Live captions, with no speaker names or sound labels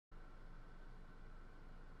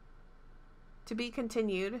To be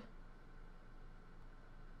continued.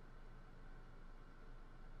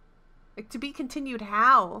 Like, to be continued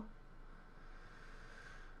how?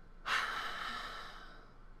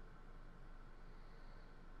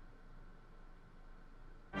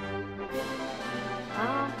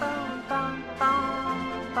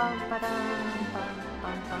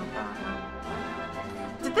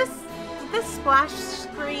 Did this splash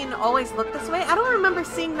screen always look this way? I don't remember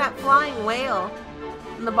seeing that flying whale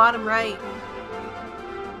in the bottom right.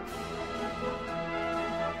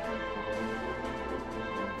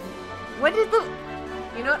 What did the...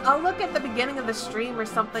 You know what? I'll look at the beginning of the stream or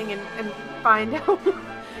something and find out.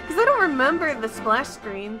 Because I don't remember the splash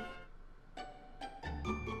screen.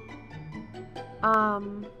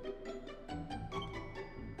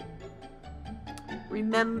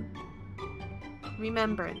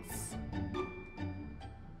 Remembrance.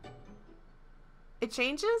 It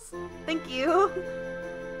changes? Thank you.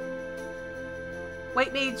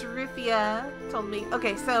 White Mage Rufia told me.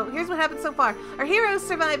 Okay, so here's what happened so far. Our heroes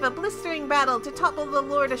survive a blistering battle to topple the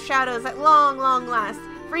Lord of Shadows at long, long last,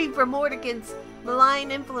 freed from Mordenkainen's malign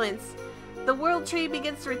influence. The World Tree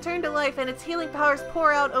begins to return to life and its healing powers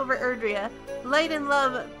pour out over Erdrea. Light and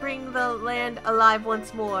love bring the land alive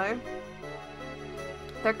once more.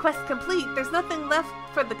 Their quest complete, there's nothing left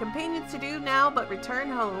for the companions to do now but return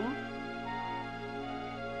home.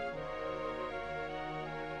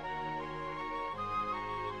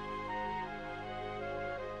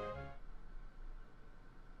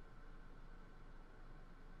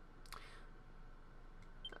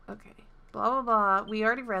 Okay. Blah, blah, blah. We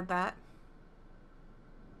already read that.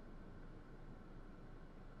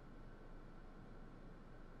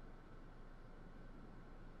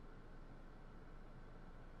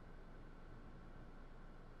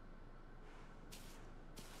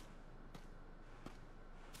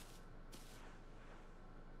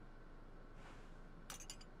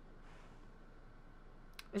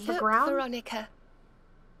 Is the ground? Veronica.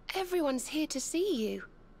 Everyone's here to see you.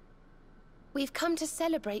 We've come to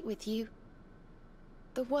celebrate with you.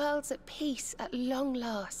 The world's at peace at long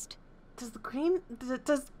last. Does the green...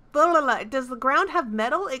 Does the ground have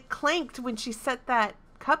metal? It clanked when she set that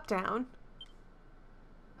cup down.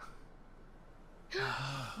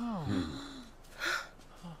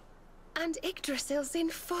 And Yggdrasil's in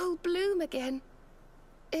full bloom again.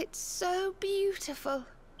 It's so beautiful.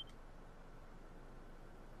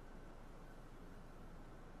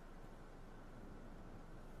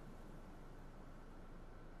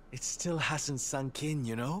 It still hasn't sunk in,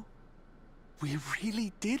 you know? We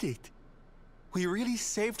really did it. We really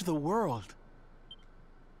saved the world.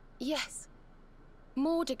 Yes.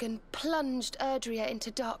 Mordenkainen plunged Erdrea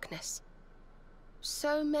into darkness.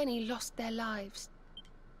 So many lost their lives.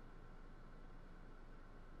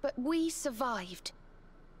 But we survived.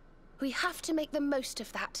 We have to make the most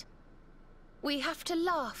of that. We have to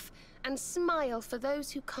laugh and smile for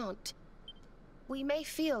those who can't. We may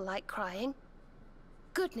feel like crying.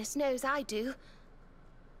 Goodness knows I do.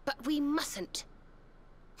 But we mustn't.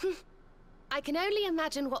 I can only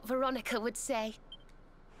imagine what Veronica would say.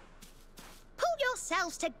 Pull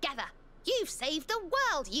yourselves together! You've saved the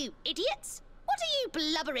world, you idiots! What are you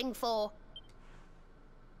blubbering for?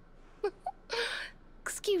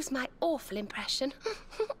 Excuse my awful impression.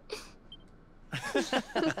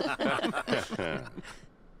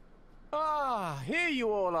 Ah, here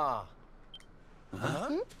you all are.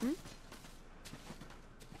 Huh?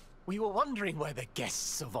 We were wondering where the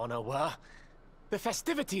guests of honor were. The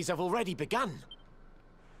festivities have already begun.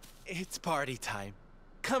 It's party time.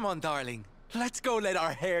 Come on, darling. Let's go let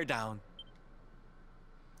our hair down.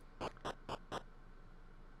 All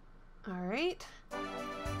right.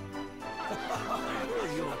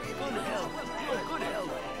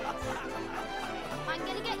 I'm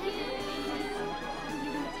gonna get you!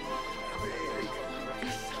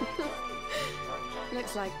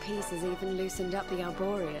 Looks like peace has even loosened up the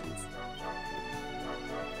Arborians.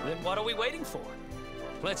 Then what are we waiting for?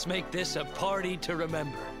 Let's make this a party to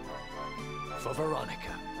remember. For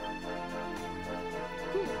Veronica.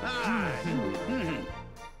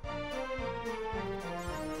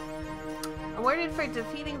 Awarded for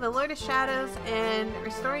defeating the Lord of Shadows and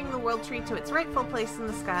restoring the World Tree to its rightful place in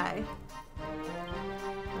the sky.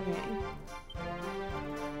 Okay.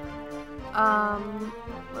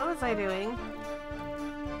 What was I doing?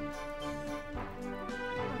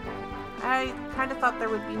 I kind of thought there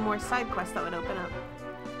would be more side quests that would open up.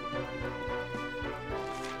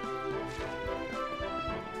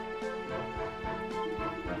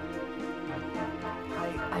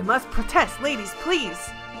 I must protest, ladies, please!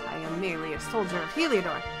 I am merely a soldier of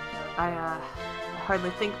Heliodor. I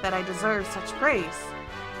hardly think that I deserve such praise.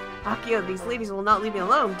 Akio, these ladies will not leave me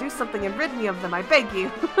alone. Do something and rid me of them, I beg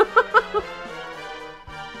you.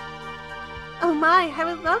 Oh my,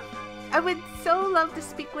 I would so love to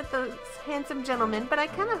speak with those handsome gentlemen, but I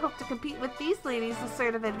cannot hope to compete with these ladies'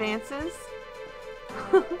 assertive advances.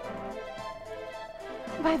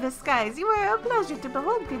 By the skies, you are a pleasure to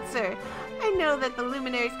behold, good sir. I know that the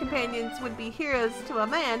Luminary's companions would be heroes to a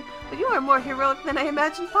man, but you are more heroic than I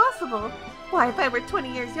imagined possible. Why, if I were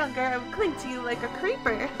 20 years younger, I would cling to you like a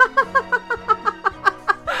creeper.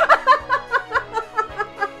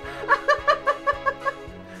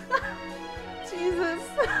 Jesus.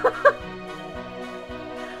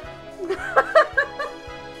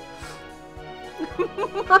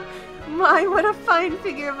 My, what a fine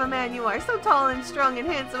figure of a man you are. So tall and strong and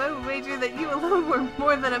handsome, I would wager that you alone were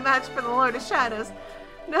more than a match for the Lord of Shadows.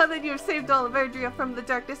 Now that you have saved all of Erdrea from the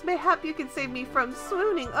darkness, mayhap you can save me from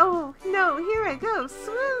swooning. Oh, no, here I go.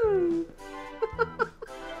 Swoon!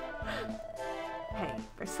 Hey,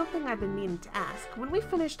 there's something I've been meaning to ask. When we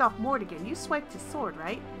finished off Mortigan, you swiped his sword,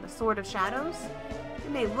 right? The Sword of Shadows?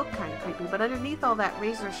 It may look kind of creepy, but underneath all that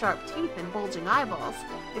razor-sharp teeth and bulging eyeballs,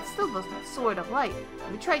 it's still the Sword of Light.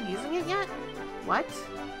 Have you tried using it yet? What?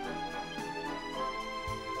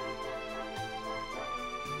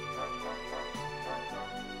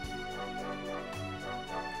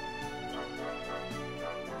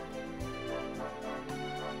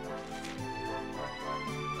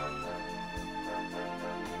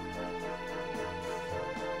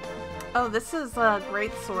 Oh, this is a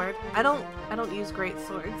great sword. I don't use great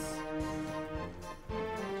swords.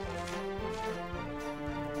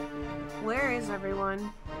 Where is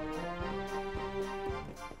everyone?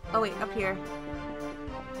 Oh wait, up here.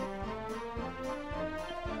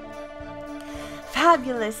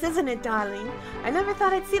 Fabulous, isn't it, darling? I never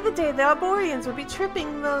thought I'd see the day the Arborians would be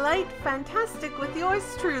tripping the light fantastic with yours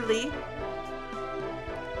truly.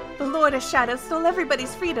 The Lord of Shadows stole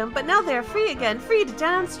everybody's freedom, but now they are free again, free to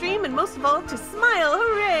downstream and most of all to smile,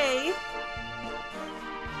 hooray!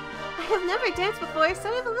 I have never danced before,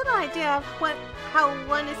 so I have a little idea of how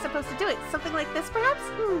one is supposed to do it. Something like this, perhaps?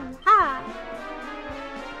 Ha!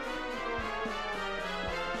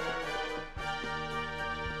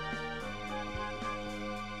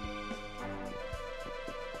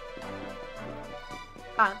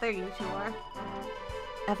 Ah, there you two are.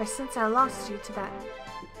 Ever since I lost you to that...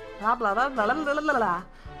 Blah, blah, blah, blah, blah, blah, blah.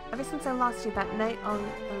 Ever since I lost you that night all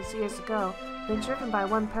those years ago, I've been driven by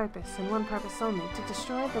one purpose, and one purpose only, to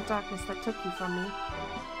destroy the darkness that took you from me.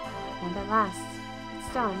 And at last,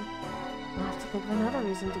 it's done. I'll have to think of another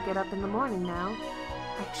reason to get up in the morning now.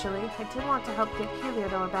 Actually, I did want to help get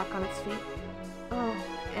Heliodor back on its feet. Oh,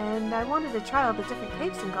 and I wanted to try all the different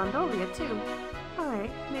caves in Gondolia, too.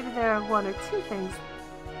 Alright, maybe there are one or two things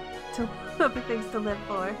other things to live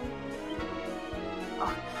for.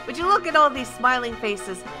 Oh, would you look at all these smiling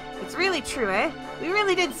faces? It's really true, eh? We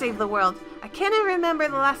really did save the world. I can't even remember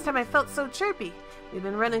the last time I felt so chirpy. We've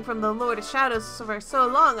been running from the Lord of Shadows for so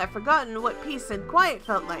long, I've forgotten what peace and quiet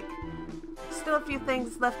felt like. Still a few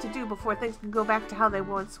things left to do before things can go back to how they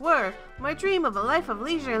once were. My dream of a life of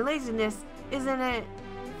leisure and laziness isn't it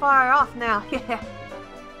far off now. Yeah.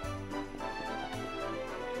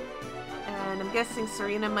 And I'm guessing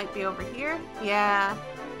Serena might be over here. Yeah,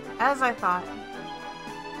 as I thought.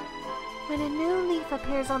 When a new leaf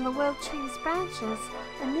appears on the world tree's branches,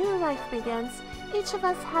 a new life begins. Each of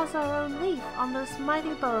us has our own leaf on those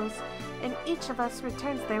mighty boughs, and each of us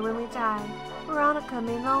returns there when we die. Veronica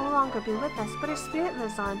may no longer be with us, but her spirit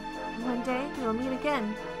lives on, and one day we'll meet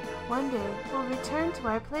again. One day we'll return to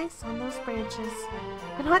our place on those branches.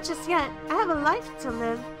 But not just yet. I have a life to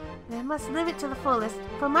live, and I must live it to the fullest,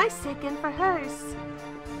 for my sake and for hers.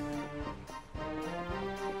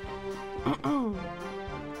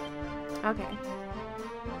 Okay.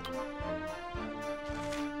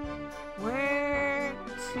 Where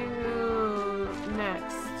to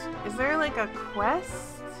next? Is there like a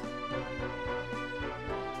quest?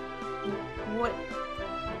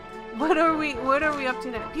 What are we up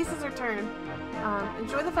to next? Pieces are turned.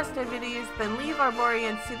 Enjoy the festivities, then leave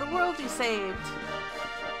Arborea and see the world you saved.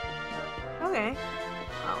 Okay.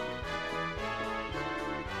 Oh.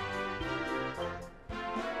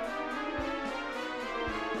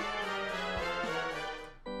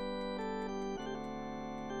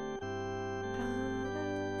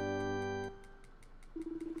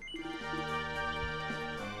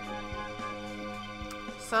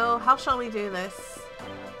 So, how shall we do this?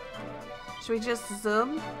 Should we just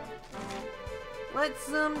zoom? Let's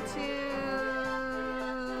zoom to...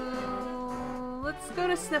 Let's go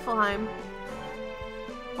to Sniffelheim.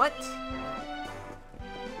 What?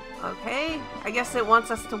 Okay, I guess it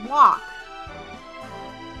wants us to walk.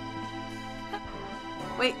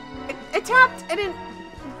 Wait, I tapped! I didn't...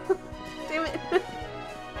 Damn it.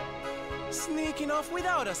 Sneaking off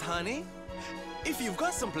without us, honey. If you've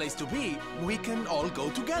got someplace to be, we can all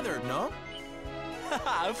go together, no?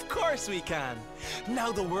 Of course we can.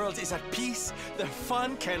 Now the world is at peace, the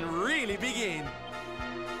fun can really begin.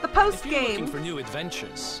 The If you're post-game. looking for new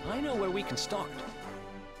adventures, I know where we can start.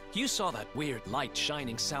 You saw that weird light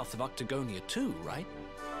shining south of Octagonia too, right?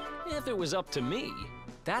 If it was up to me,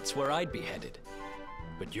 that's where I'd be headed.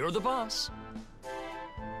 But you're the boss.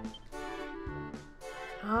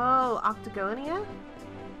 Oh, Octagonia?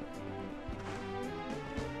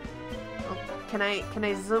 Oh, can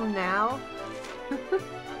I zoom now?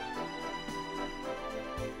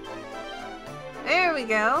 There we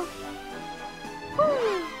go.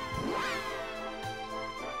 Woo.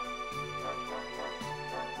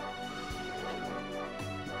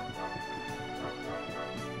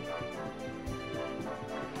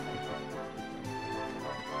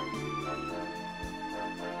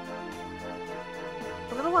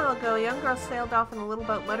 A little while ago, a young girl sailed off in a little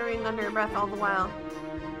boat, muttering under her breath all the while.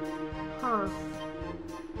 Huh.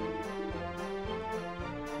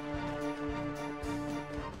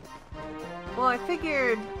 Well, I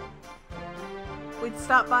figured we'd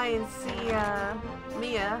stop by and see,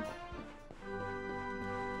 Mia.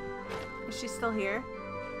 Is she still here?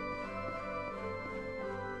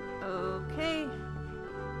 Okay.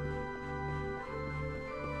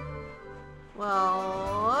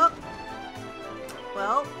 Well...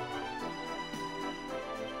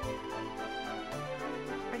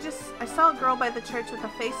 I saw a girl by the church with a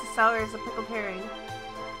face as sour as a pickled herring.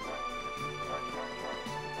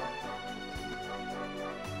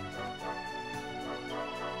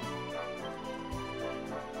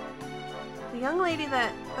 The young lady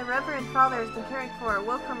that the Reverend Father has been caring for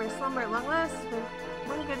woke from her slumber at long last. It's been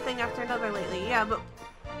one good thing after another lately. Yeah, but...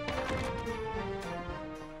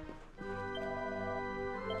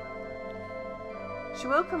 She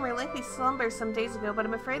woke from her lengthy slumber some days ago, but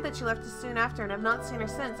I'm afraid that she left us soon after, and I've not seen her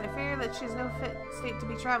since. I fear that she is no fit state to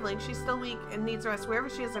be traveling. She's still weak and needs rest. Wherever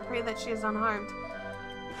she is, I pray that she is unharmed.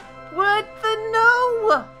 What the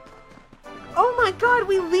no? Oh my god,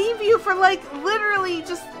 we leave you for, like, literally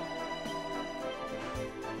just...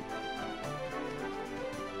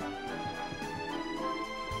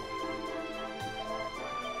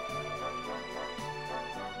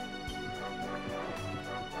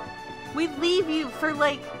 We leave you for,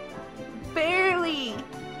 like, barely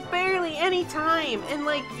any time, and,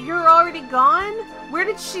 like, you're already gone? Where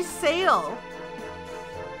did she sail?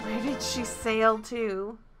 Where did she sail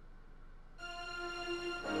to?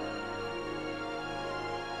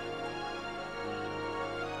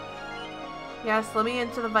 Yes, let me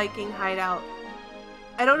into the Viking hideout.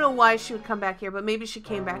 I don't know why she would come back here, but maybe she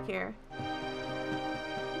came back here.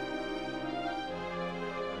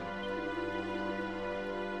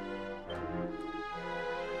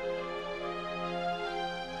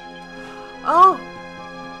 Oh!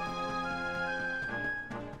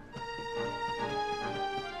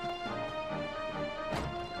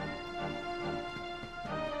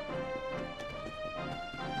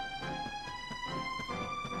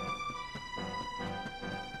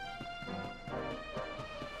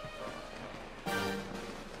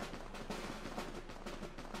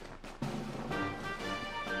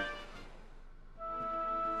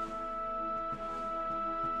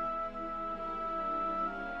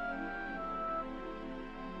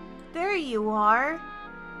 There you are.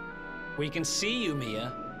 We can see you,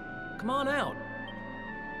 Mia. Come on out.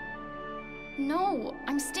 No,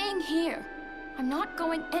 I'm staying here. I'm not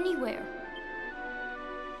going anywhere.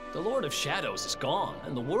 The Lord of Shadows is gone,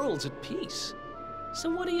 and the world's at peace. So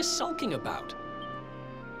what are you sulking about?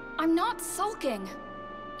 I'm not sulking.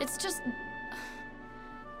 It's just...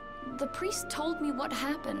 The priest told me what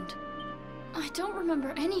happened. I don't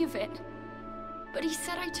remember any of it. But he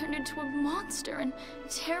said I turned into a monster and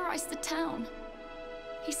terrorized the town.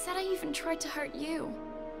 He said I even tried to hurt you.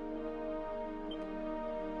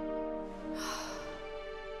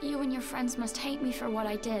 You and your friends must hate me for what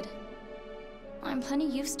I did. I'm plenty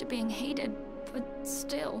used to being hated, but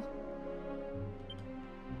still.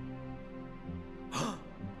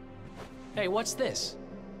 Hey, what's this?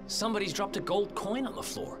 Somebody's dropped a gold coin on the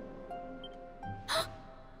floor.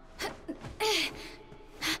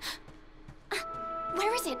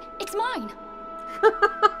 Where is it? It's mine!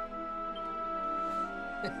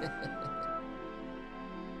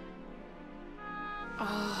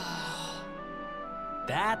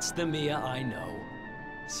 That's the Mia I know.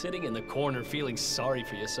 Sitting in the corner feeling sorry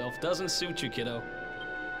for yourself doesn't suit you, kiddo.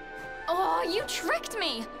 Oh, you tricked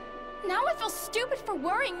me! Now I feel stupid for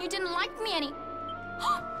worrying you didn't like me any...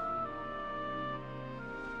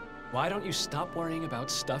 Why don't you stop worrying about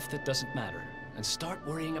stuff that doesn't matter and start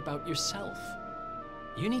worrying about yourself?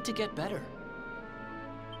 You need to get better.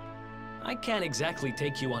 I can't exactly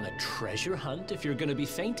take you on a treasure hunt if you're gonna be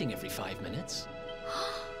fainting every 5 minutes.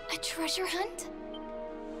 A treasure hunt?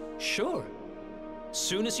 Sure.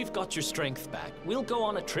 Soon as you've got your strength back, we'll go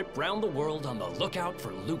on a trip round the world on the lookout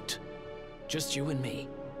for loot. Just you and me.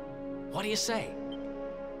 What do you say?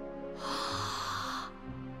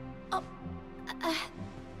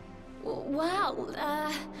 Well,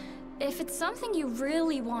 if it's something you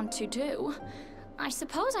really want to do, I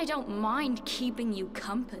suppose I don't mind keeping you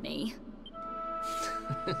company.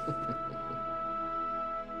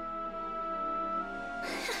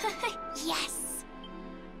 Yes!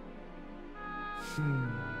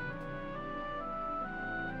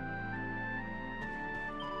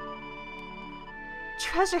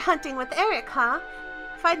 Treasure hunting with Eric, huh?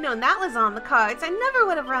 If I'd known that was on the cards, I never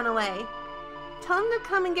would have run away. Tell him to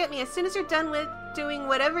come and get me as soon as you're done with doing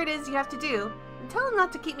whatever it is you have to do. And tell him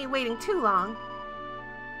not to keep me waiting too long.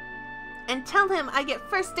 And tell him I get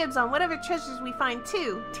first dibs on whatever treasures we find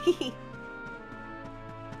too.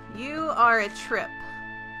 You are a trip.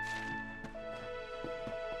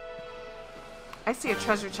 I see a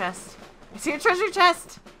treasure chest. I see a treasure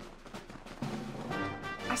chest!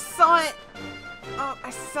 I saw it! Oh, I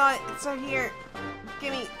saw it. It's right here.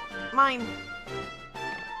 Gimme. Mine.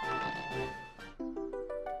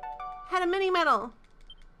 Had a mini medal.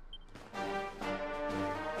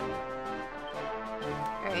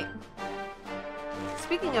 Alright.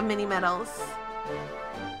 Speaking of mini medals.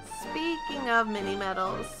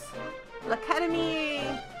 L'Academy.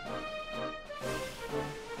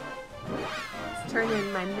 Let's turn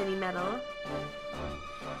in my mini medal.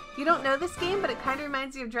 You don't know this game, but it kind of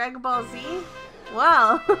reminds you of Dragon Ball Z?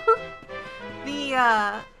 Well,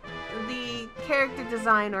 the character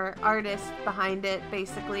design or artist behind it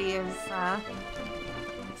basically is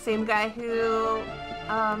same guy who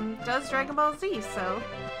does Dragon Ball Z, so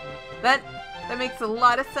that makes a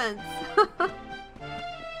lot of sense.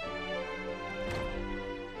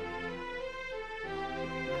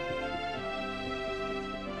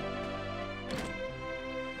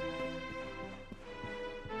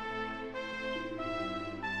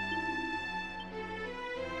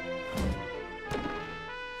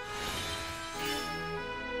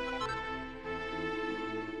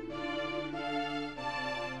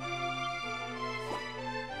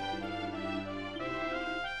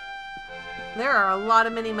 There are a lot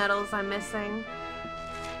of mini medals I'm missing.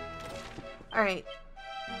 Alright.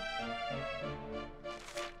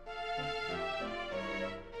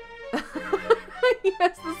 He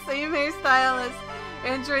has the same hairstyle as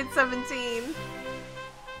Android 17.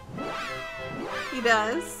 He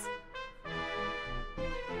does.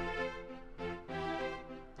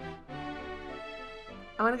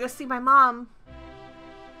 I want to go see my mom.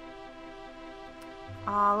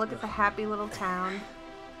 Aw, look at the happy little town.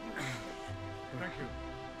 Thank you.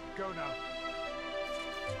 Go now.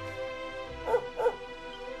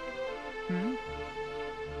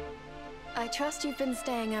 I trust you've been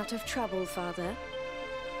staying out of trouble, Father.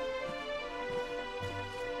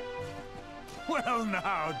 Well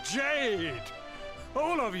now, Jade!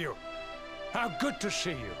 All of you! How good to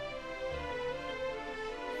see you.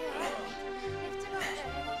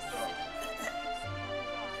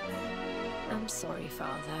 I'm sorry,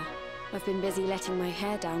 Father. I've been busy letting my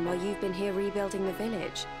hair down while you've been here rebuilding the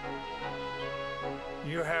village.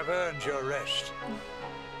 You have earned your rest.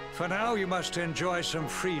 For now, you must enjoy some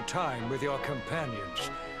free time with your companions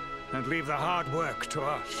and leave the hard work to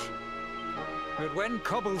us. But when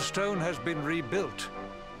Cobblestone has been rebuilt,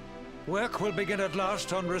 work will begin at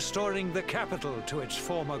last on restoring the capital to its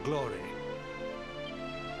former glory.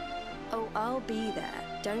 Oh, I'll be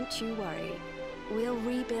there. Don't you worry. We'll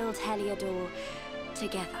rebuild Heliodor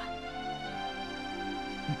together.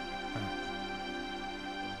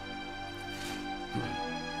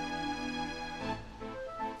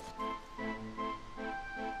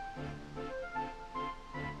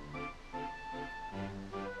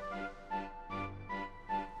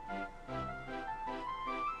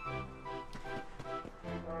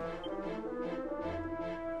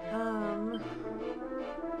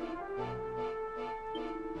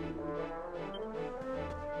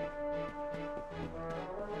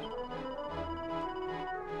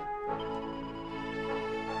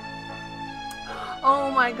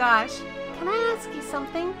 Oh my gosh. Can I ask you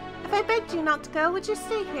something? If I begged you not to go, would you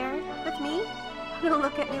stay here with me? Don't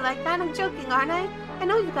look at me like that. I'm joking, aren't I? I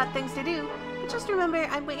know you've got things to do. But just remember,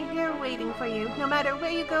 I'm here waiting for you. No matter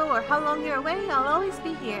where you go or how long you're away, I'll always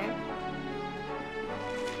be here.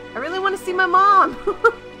 I really want to see my mom.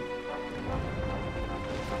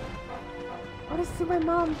 want to see my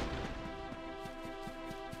mom.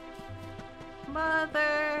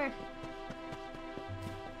 Mother!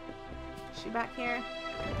 Is she back here?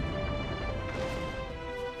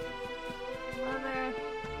 Mother.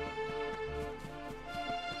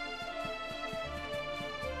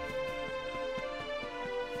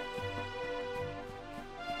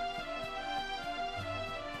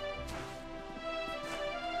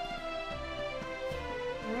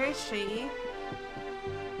 Where is she?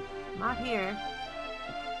 Not here.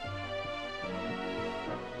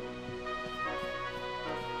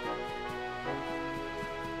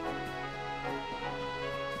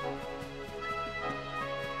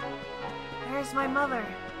 Where's my mother?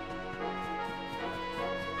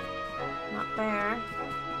 Not there.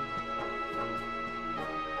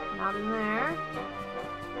 Not in there.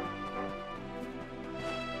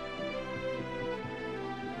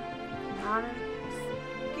 Not in...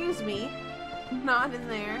 Excuse me. Not in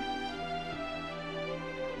there.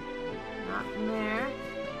 Not in there.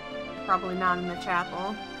 Probably not in the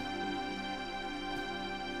chapel.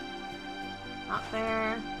 Not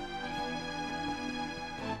there.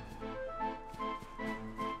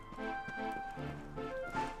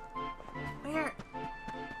 Where?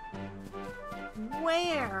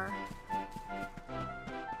 Where?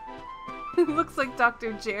 Looks like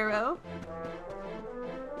Dr. Jarrow.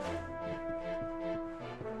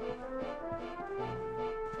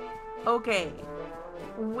 Okay.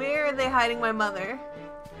 Where are they hiding my mother?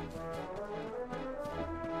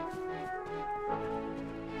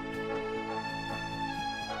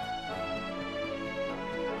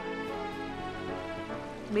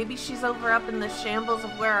 Maybe she's over up in the shambles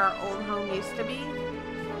of where our old home used to be?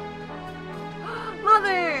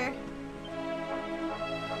 Mother!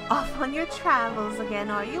 Off on your travels again,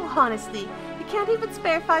 are you? Honestly, you can't even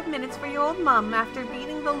spare 5 minutes for your old mum after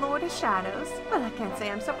beating the Lord of Shadows. Well, I can't say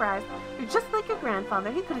I'm surprised. You're just like your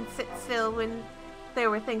grandfather. He couldn't sit still when there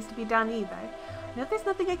were things to be done either. I know there's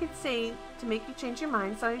nothing I could say to make you change your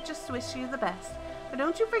mind, so I just wish you the best. But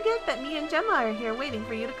don't you forget that me and Gemma are here waiting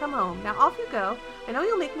for you to come home. Now off you go. I know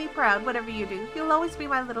you'll make me proud, whatever you do. You'll always be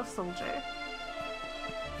my little soldier.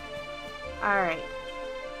 Alright.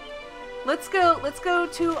 Let's go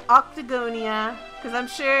to Octagonia, because I'm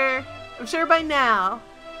sure by now,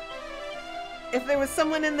 if there was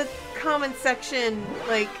someone in the comment section,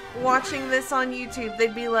 like, watching this on YouTube,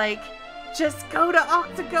 they'd be like, just go to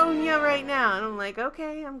Octagonia right now. And I'm like,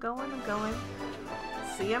 okay, I'm going.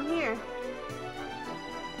 See, I'm here.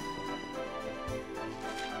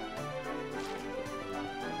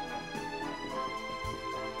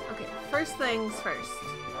 Okay, first things first.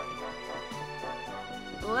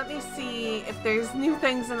 Let me see if there's new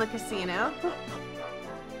things in the casino.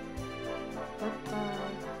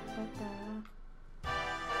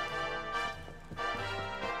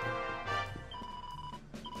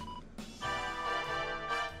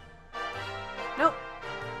 Nope.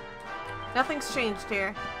 Nothing's changed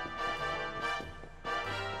here.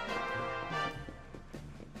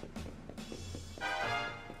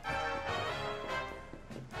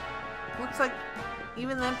 Looks like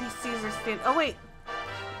even the NPCs are standing. Oh wait!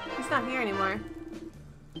 He's not here anymore.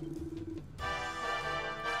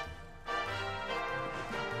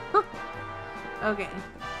 Huh. Okay,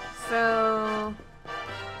 so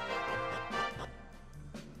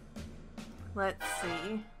let's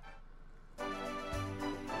see.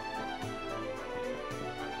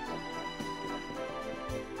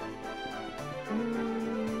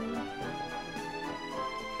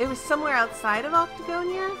 It was somewhere outside of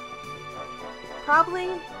Octagonia?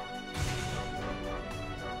 Probably?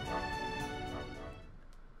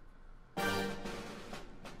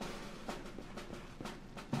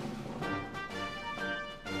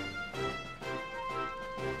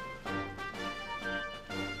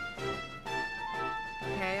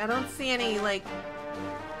 I don't see any, like...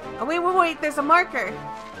 Oh, wait, there's a marker!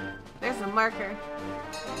 There's a marker.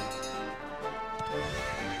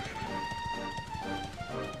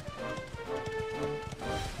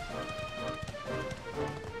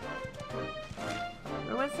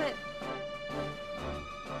 Where was it?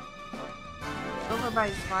 Over by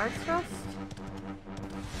Svartskust?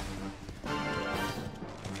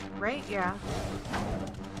 Right? Yeah.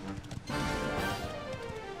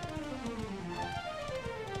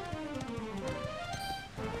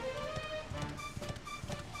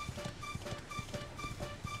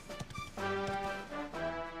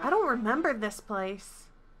 Remember this place.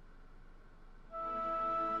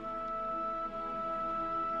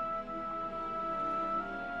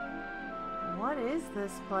 What is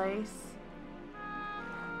this place?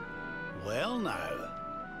 Well now,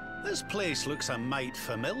 this place looks a mite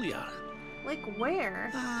familiar. Like where?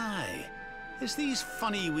 Aye, It's these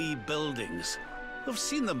funny wee buildings. We've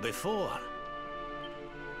seen them before.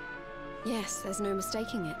 Yes, there's no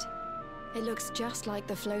mistaking it. It looks just like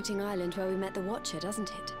the floating island where we met the Watcher,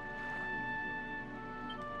 doesn't it?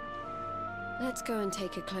 Let's go and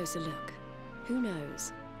take a closer look. Who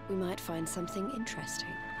knows? We might find something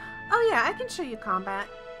interesting. Oh yeah, I can show you combat.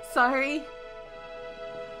 Sorry.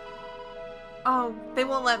 Oh, they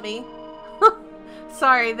won't let me.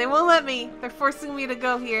 Sorry, they won't let me. They're forcing me to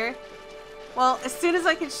go here. Well, as soon as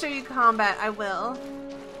I can show you combat, I will.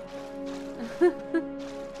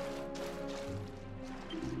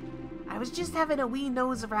 I was just having a wee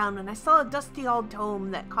nose around when I saw a dusty old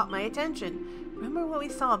tome that caught my attention. Remember what we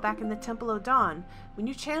saw back in the Temple of Dawn? When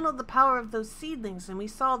you channeled the power of those seedlings and we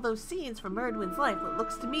saw those scenes from Erdwin's life, it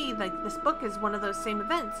looks to me like this book is one of those same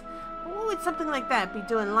events. But what would something like that be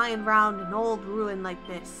doing lying around an old ruin like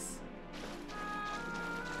this?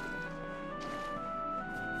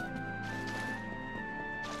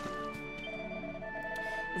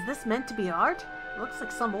 Is this meant to be art? It looks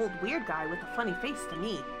like some old weird guy with a funny face to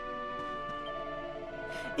me.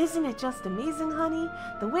 Isn't it just amazing, honey?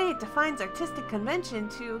 The way it defies artistic convention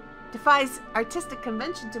to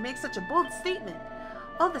make such a bold statement.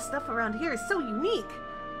 All the stuff around here is so unique.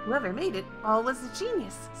 Whoever made it all was a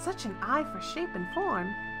genius. Such an eye for shape and form.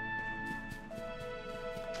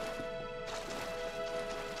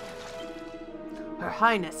 Her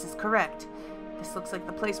Highness is correct. This looks like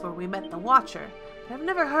the place where we met the Watcher. But I've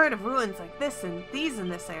never heard of ruins like this and these in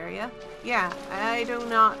this area. Yeah, I do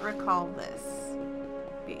not recall this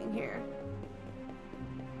being here.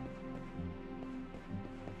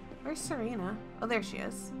 Where's Serena? Oh, there she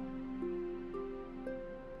is.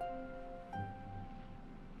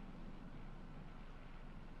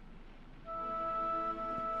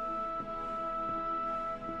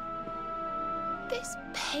 This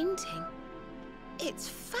painting, it's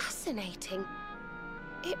fascinating.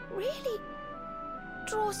 It really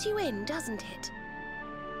draws you in, doesn't it?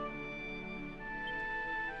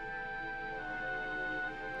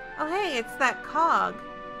 Oh hey, it's that cog.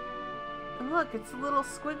 And look, it's little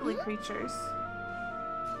squiggly creatures.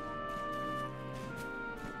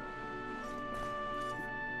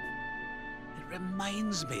 It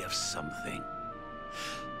reminds me of something.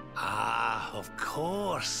 Ah, of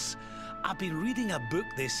course. I've been reading a book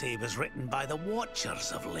they say was written by the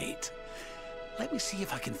Watchers of late. Let me see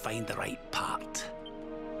if I can find the right part.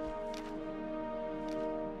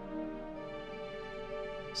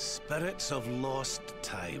 Spirits of lost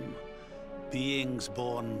time. Beings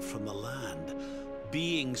born from the land.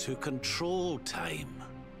 Beings who control time.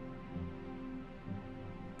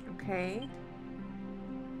 Okay.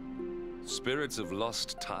 Spirits of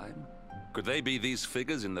lost time? Could they be these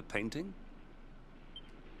figures in the painting?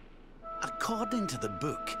 According to the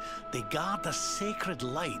book, they guard a sacred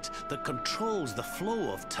light that controls the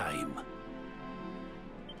flow of time.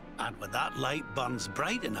 And when that light burns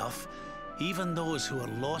bright enough, even those who are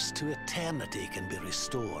lost to eternity can be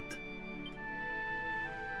restored.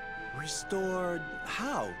 Restored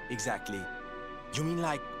how, exactly? You mean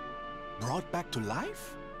like brought back to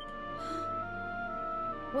life?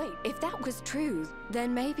 Wait, if that was true,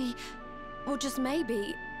 then maybe, or just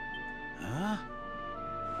maybe... Huh?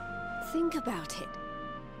 Think about it.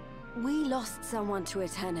 We lost someone to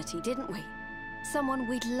eternity, didn't we? Someone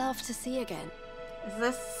we'd love to see again. Is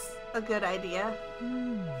this a good idea?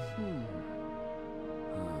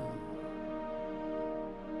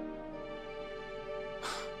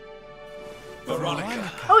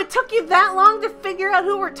 Veronica. Oh, it took you that long to figure out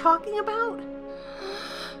who we're talking about?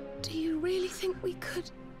 Do you really think we could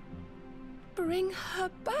bring her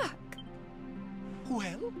back?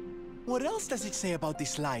 Well, what else does it say about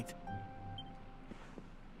this light?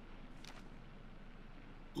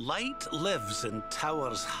 Light lives in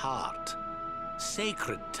Tower's heart.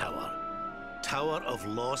 Sacred Tower. Tower of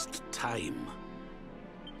lost time.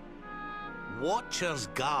 Watchers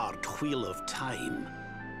guard Wheel of Time.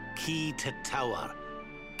 Key to Tower.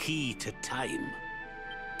 Key to time.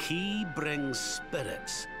 Key brings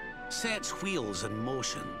spirits. Sets wheels in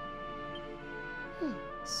motion.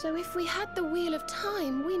 So if we had the Wheel of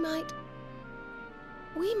Time, we might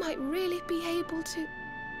really be able to...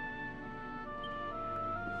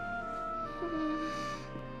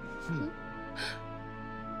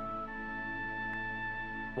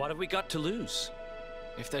 What have we got to lose?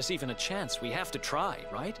 If there's even a chance, we have to try,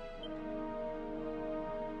 right?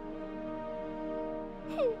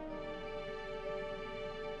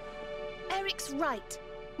 Eric's right.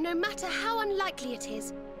 No matter how unlikely it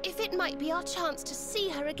is, if it might be our chance to see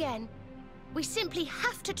her again, we simply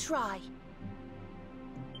have to try.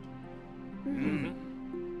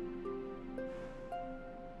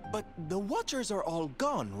 But But the Watchers are all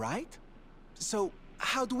gone, right? So,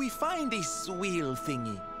 how do we find this wheel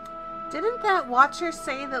thingy? Didn't that Watcher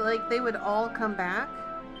say that, like, they would all come back?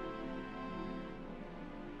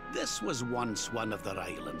 This was once one of their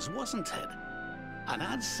islands, wasn't it? And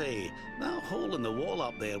I'd say that hole in the wall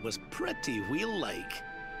up there was pretty wheel-like.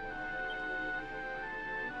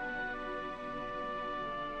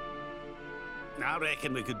 I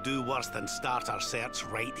reckon we could do worse than start our search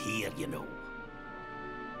right here, you know.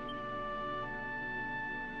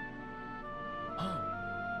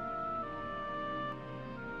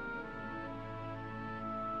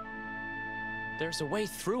 There's a way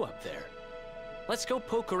through up there. Let's go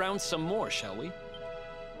poke around some more, shall we?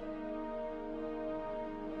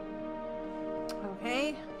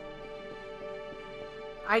 Okay.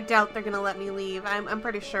 I doubt they're gonna let me leave. I'm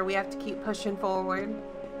pretty sure we have to keep pushing forward.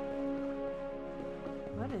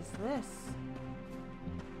 What is this?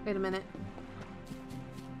 Wait a minute.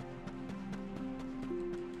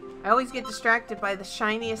 I always get distracted by the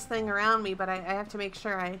shiniest thing around me, but I have to make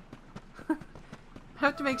sure I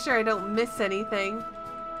have to make sure I don't miss anything.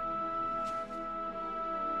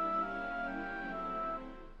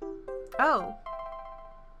 Oh.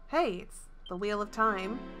 Hey, it's the Wheel of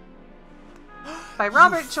Time. By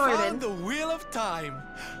Robert Jordan. Found the Wheel of Time.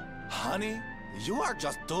 Honey, you are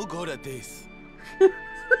just too good at this.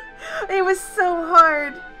 It was so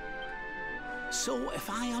hard. So, if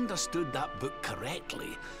I understood that book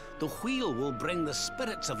correctly, the wheel will bring the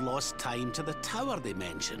spirits of lost time to the tower they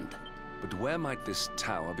mentioned. But where might this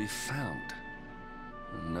tower be found?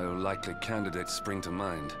 No likely candidates spring to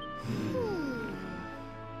mind.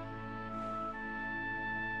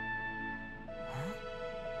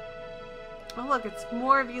 Oh look, it's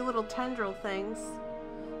more of you little tendril things.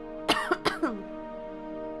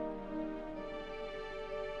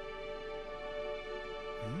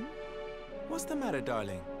 What's the matter,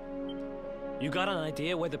 darling? You got an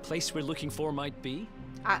idea where the place we're looking for might be?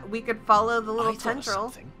 We could follow the little I thought of tendril.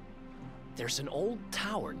 something. There's an old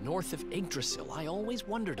tower north of Yggdrasil I always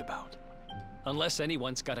wondered about. Unless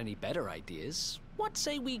anyone's got any better ideas, what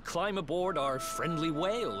say we climb aboard our friendly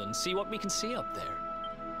whale and see what we can see up there?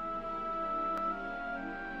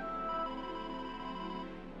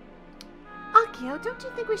 Akio, don't you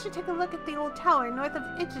think we should take a look at the old tower north of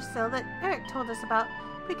Yggdrasil that Eric told us about?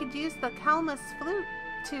 We could use the Kalma's flute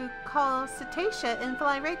to call Cetacea and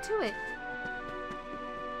fly right to it.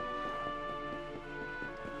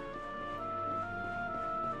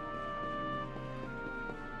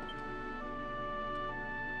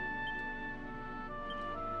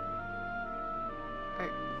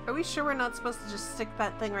 Are we sure we're not supposed to just stick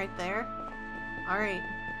that thing right there? Alright.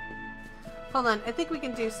 Hold on, I think we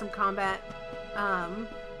can do some combat. I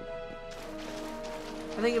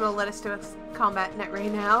think it'll let us do a combat net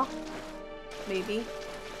right now. Maybe.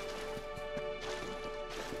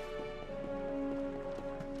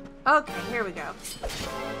 Okay, here we go.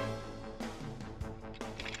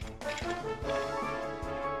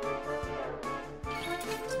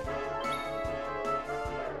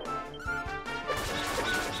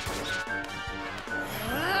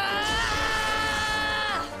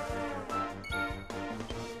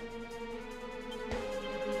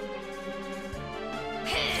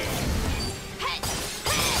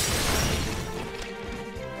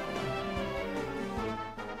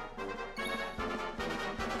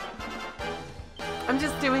 I'm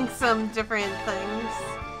just doing some different things.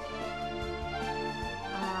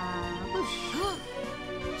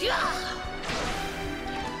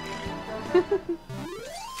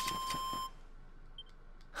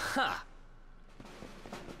 Ha!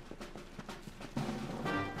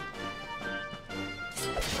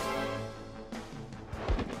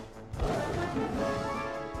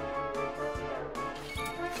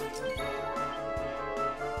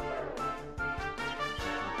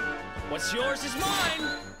 What's yours is mine!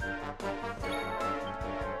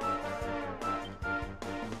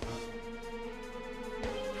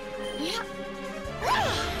 Yeah.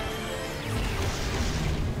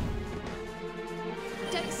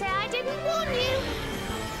 Don't say I didn't warn you.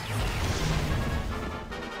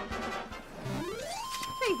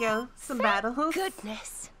 There you go. Some battles.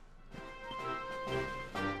 Goodness.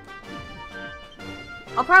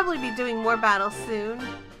 I'll probably be doing more battles soon.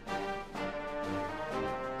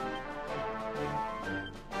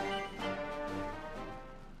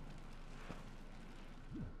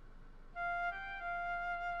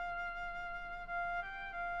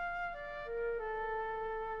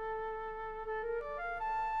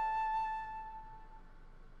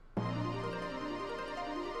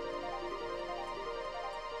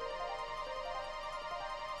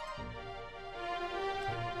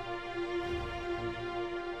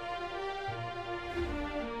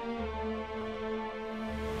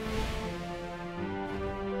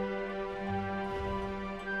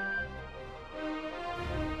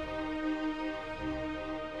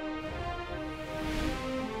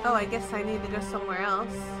 Oh, I guess I need to go somewhere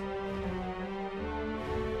else.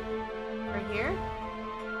 Right here?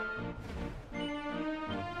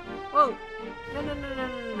 Whoa! No, no, no, no,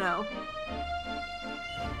 no, no.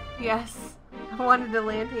 Yes. I wanted to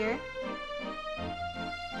land here.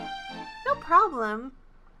 No problem.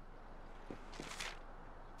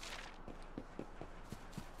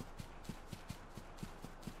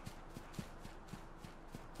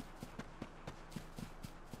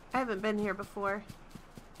 I haven't been here before.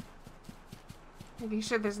 Making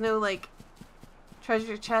sure there's no, like,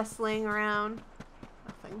 treasure chests laying around.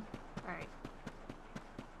 Nothing. Alright.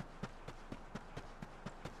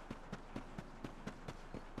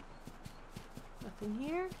 Nothing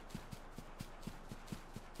here.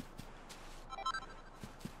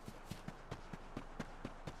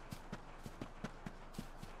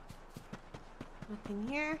 Nothing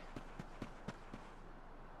here.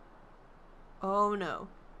 Oh no.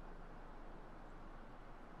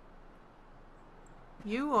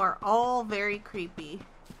 You are all very creepy.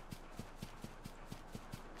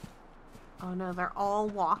 Oh no, they're all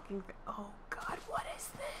walking. Oh god, what is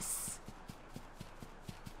this?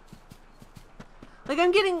 Like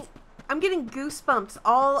I'm getting goosebumps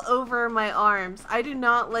all over my arms. I do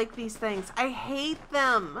not like these things. I hate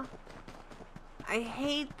them. I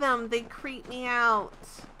hate them. They creep me out.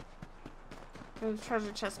 There's a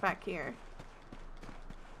treasure chest back here.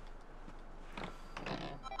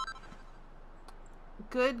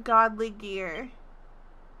 Good godly gear.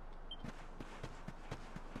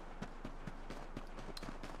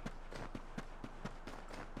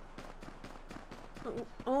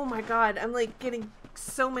 Oh my god, I'm like getting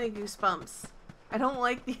so many goosebumps. I don't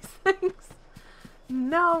like these things.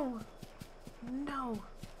 No. No.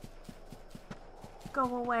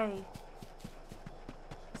 Go away.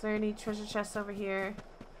 Is there any treasure chests over here?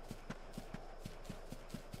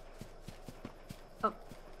 Oh.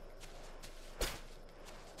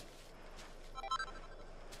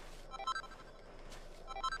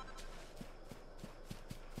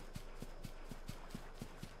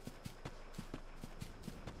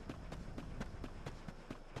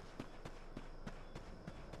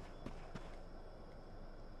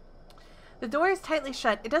 The door is tightly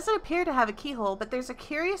shut. It doesn't appear to have a keyhole, but there's a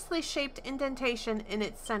curiously shaped indentation in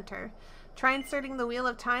its center. Try inserting the wheel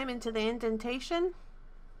of time into the indentation.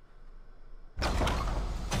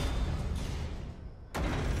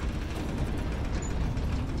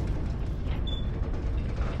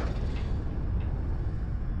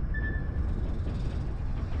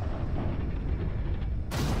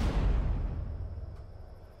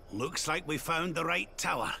 Looks like we found the right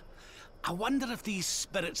tower. I wonder if these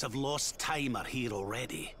spirits of lost time are here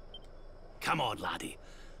already. Come on, laddie.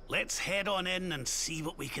 Let's head on in and see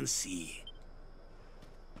what we can see.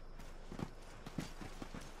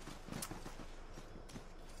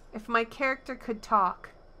 If my character could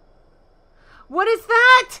talk. What is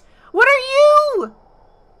that? What are you?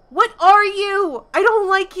 What are you? I don't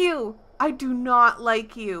like you. I do not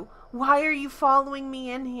like you. Why are you following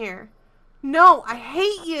me in here? No, I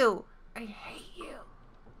hate you. I hate you.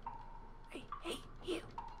 I hate you.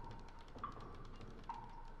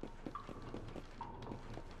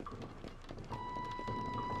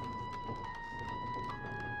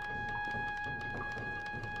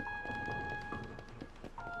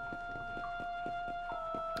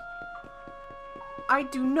 I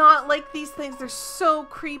do not like these things. They're so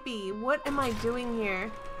creepy. What am I doing here?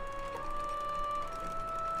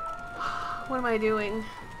 What am I doing?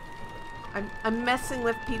 I'm messing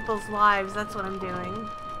with people's lives. That's what I'm doing.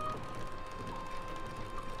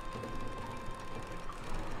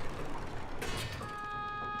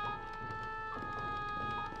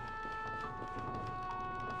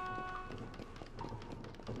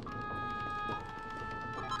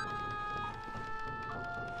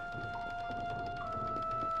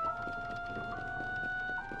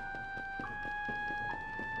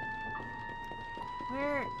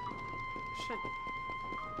 Where should...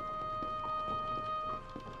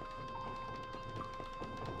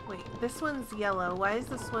 Wait, this one's yellow. Why is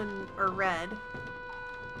this one, or red?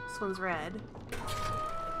 This one's red.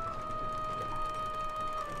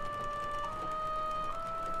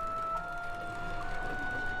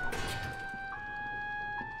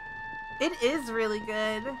 It is really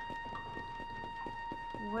good.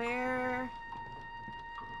 Where?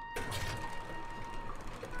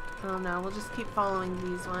 Oh no, we'll just keep following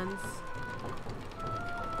these ones.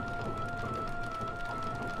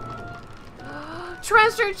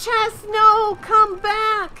 Treasure chest! No! Come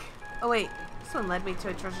back! Oh wait, this one led me to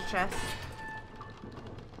a treasure chest.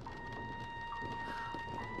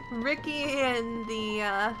 Ricky in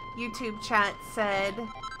the YouTube chat said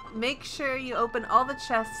Make sure you open all the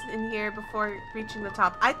chests in here before reaching the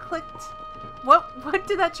top. I clicked... What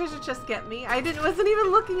did that treasure chest get me? I wasn't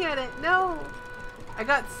even looking at it. No. I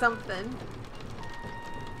got something.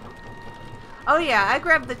 Oh yeah, I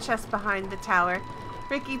grabbed the chest behind the tower.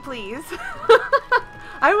 Ricky, please.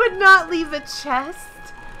 I would not leave a chest.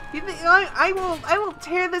 You think I will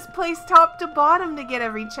tear this place top to bottom to get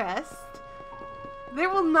every chest. There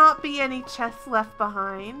will not be any chests left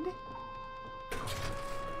behind.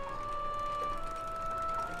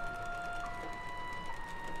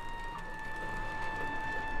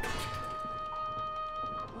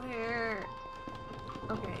 Where?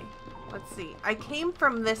 Okay, let's see. I came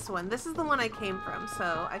from this one. This is the one I came from,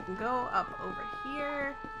 so I can go up over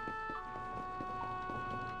here.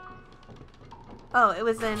 Oh, it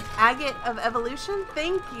was an agate of evolution?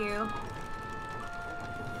 Thank you.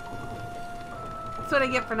 That's what I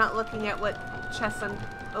get for not looking at what chests I'm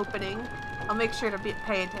opening. I'll make sure to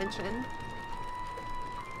pay attention.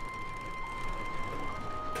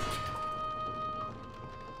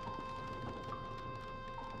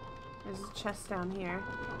 There's a chest down here.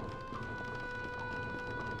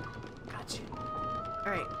 Gotcha.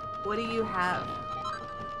 Alright, what do you have?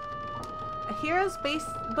 A hero's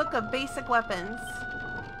book of basic weapons.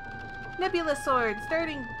 Nebula swords,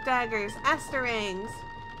 darting daggers, asterangs,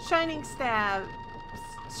 shining stabs,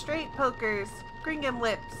 straight pokers, Gringham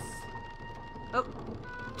whips. Oh,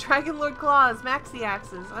 Dragon Lord claws, maxi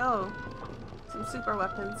axes. Oh, some super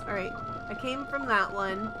weapons. Alright, I came from that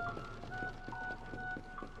one.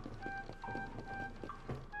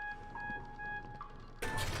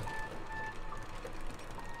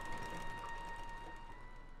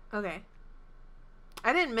 Okay.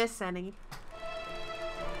 I didn't miss any.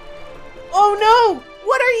 Oh no!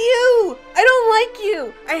 What are you? I don't like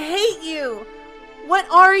you! I hate you! What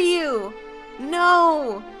are you?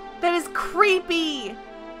 No! That is creepy!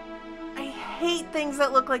 I hate things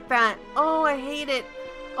that look like that. Oh, I hate it.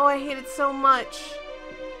 Oh, I hate it so much.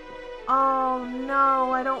 Oh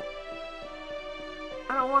no, I don't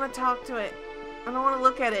want to talk to it. I don't want to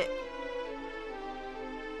look at it.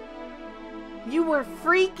 You were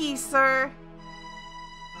freaky, sir.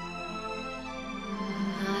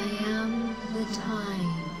 I am the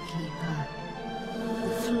timekeeper, the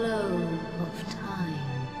flow of time,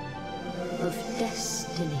 of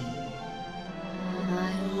destiny.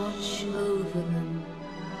 I watch over them,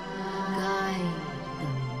 guide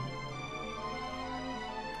them.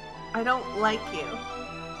 I don't like you.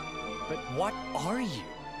 But what are you?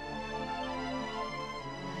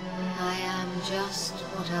 I am just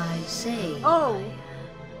what I say Oh.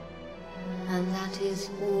 I am, and that is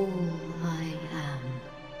all I am.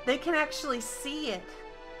 They can actually see it.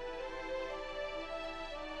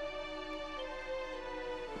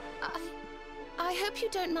 I hope you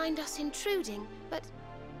don't mind us intruding, but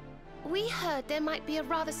we heard there might be a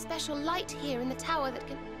rather special light here in the tower that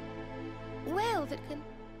can... well, that can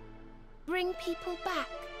bring people back.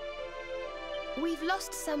 We've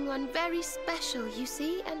lost someone very special, you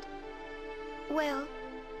see, and... well,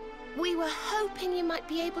 we were hoping you might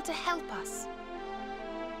be able to help us.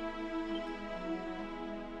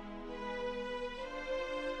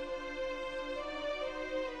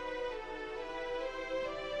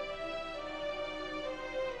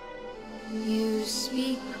 You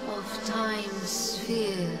speak of time's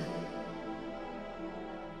sphere.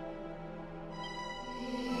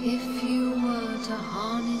 If you were to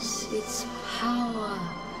harness its power,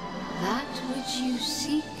 that which you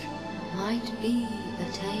seek might be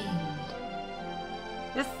attained.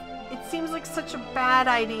 It seems like such a bad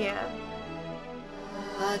idea.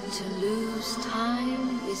 But to lose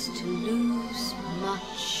time is to lose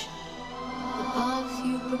much. The path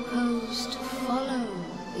you propose to follow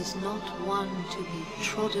is not one to be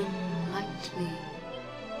trodden lightly.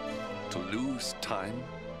 To lose time?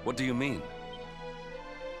 What do you mean?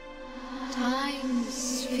 Time's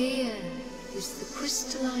sphere is the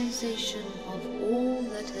crystallization of all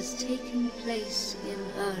that has taken place in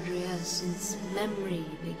Erdrea since memory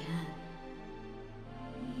began.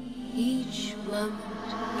 Each moment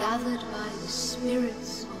gathered by the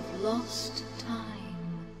spirits of lost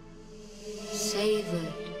time,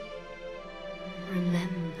 savored,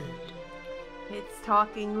 remembered. It's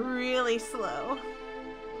talking really slow.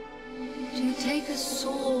 To take a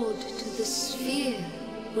sword to the sphere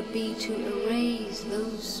would be to erase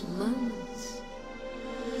those moments,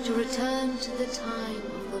 to return to the time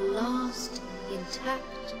of the last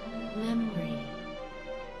intact memory.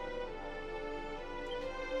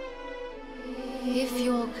 If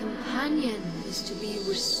your companion is to be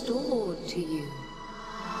restored to you,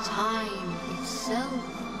 time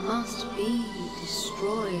itself must be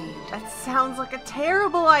destroyed. That sounds like a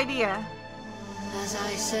terrible idea. As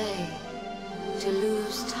I say, to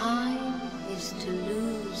lose time is to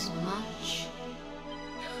lose much.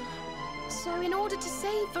 So in order to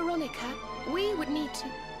save Veronica, we would need to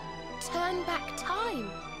turn back time.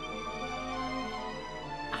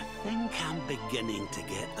 I think I'm beginning to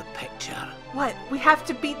get the picture. What, we have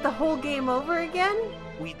to beat the whole game over again?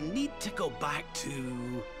 We'd need to go back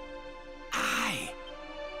to... Aye!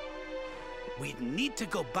 We'd need to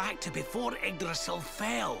go back to before Yggdrasil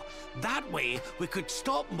fell. That way, we could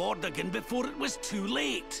stop Mordegon before it was too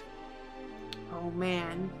late. Oh,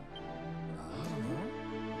 man.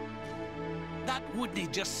 That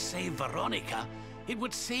wouldn't just save Veronica. It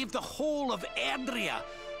would save the whole of Erdrea.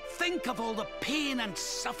 Think of all the pain and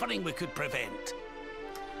suffering we could prevent.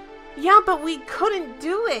 Yeah, but we couldn't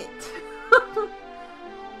do it.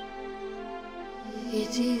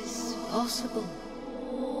 It is possible.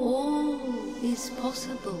 All is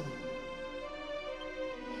possible.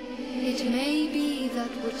 It may be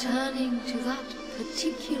that returning to that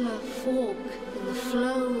particular fork in the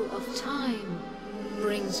flow of time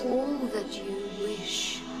brings all that you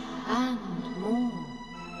wish and more.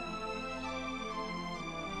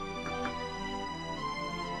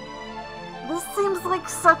 This seems like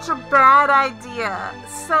such a bad idea.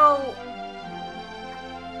 So...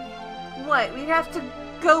 what, we'd have to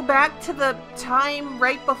go back to the time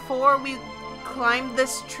right before we climbed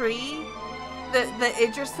this tree? The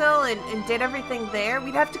Yggdrasil and did everything there?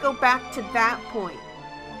 We'd have to go back to that point.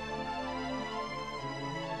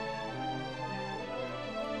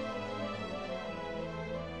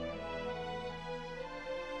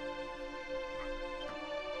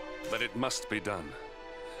 But it must be done.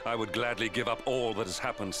 I would gladly give up all that has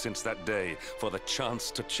happened since that day for the chance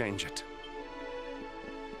to change it.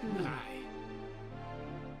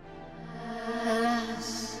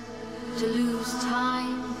 Alas, to lose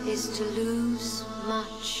time is to lose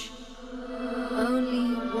much.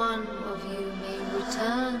 Only one of you may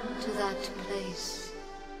return to that place.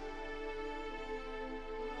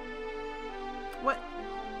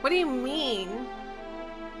 What do you mean?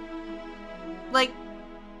 Like...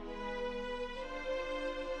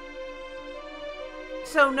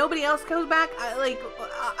 so nobody else goes back?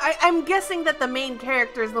 I'm guessing that the main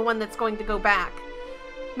character is the one that's going to go back.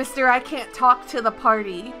 Mr. I can't talk to the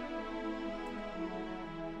party.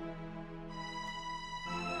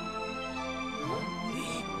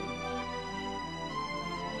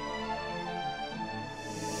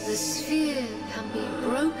 The sphere can be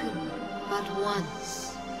broken but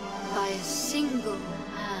once, by a single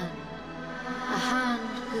hand. A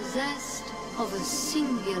hand possessed of a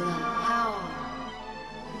singular power.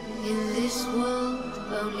 In this world,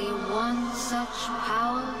 only one such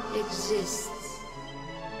power exists.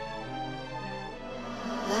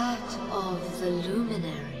 That of the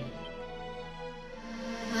Luminary.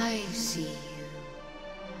 I see you.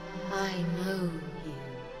 I know you.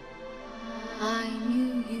 I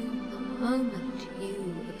knew you the moment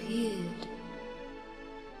you appeared.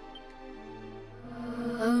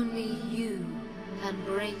 Only you can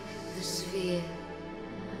break the sphere,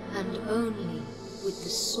 and only with the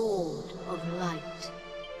sword of light.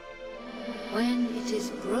 When it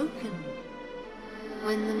is broken,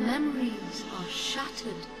 when the memories are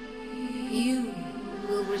shattered, you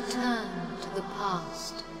will return to the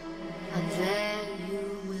past, and there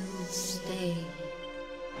you will stay.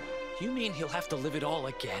 You mean he'll have to live it all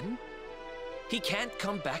again? He can't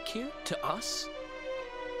come back here, to us?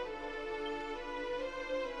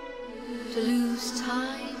 To lose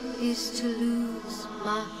time is to lose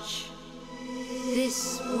much.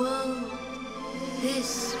 This world,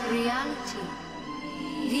 this reality,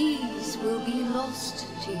 these will be lost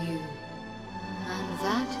to you. And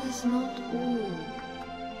that is not all.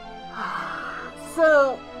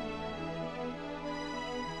 So...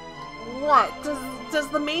 what? Does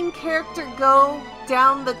the main character go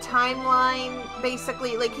down the timeline,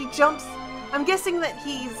 basically? Like, he jumps... I'm guessing that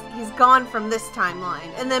he's gone from this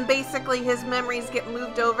timeline, and then basically his memories get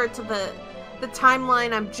moved over to the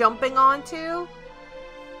timeline I'm jumping onto.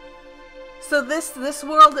 So this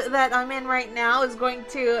world that I'm in right now is going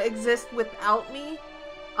to exist without me?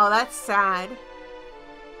 Oh, that's sad.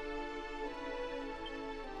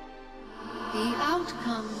 The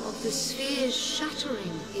outcome of the sphere's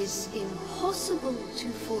shattering is impossible to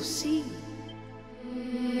foresee.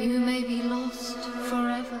 You may be lost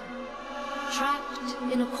forever, trapped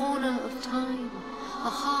in a corner of time, a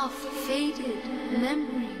half-faded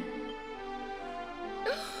memory.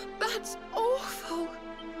 That's awful.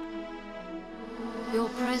 Your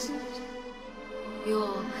present,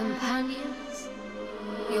 your companions,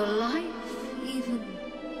 your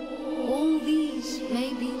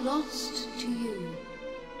lost to you.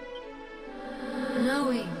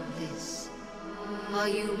 Knowing this, are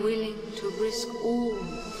you willing to risk all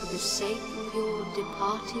for the sake of your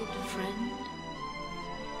departed friend?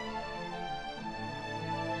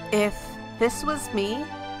 If this was me,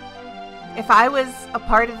 if I was a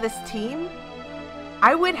part of this team,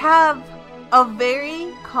 I would have a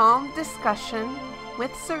very calm discussion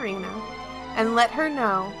with Serena and let her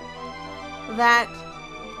know that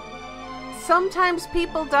sometimes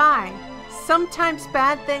people die, sometimes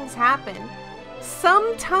bad things happen,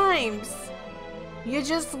 sometimes you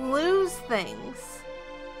just lose things.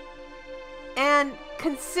 And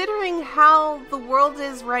considering how the world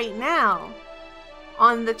is right now,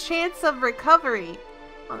 on the chance of recovery,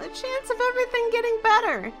 on the chance of everything getting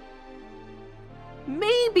better,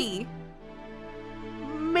 maybe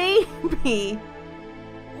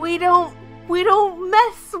we don't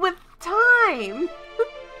mess with time.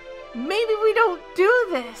 Maybe we don't do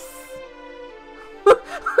this.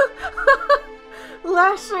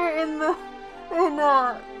 Lasher in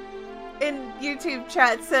YouTube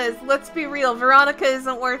chat says, "Let's be real, Veronica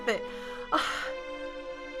isn't worth it."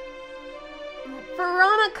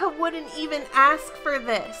 Veronica wouldn't even ask for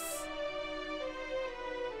this.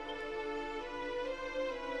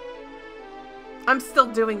 I'm still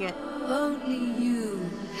doing it. Only you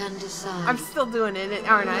can decide. I'm still doing it,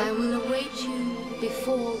 aren't I? I will await you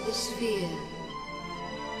before the sphere.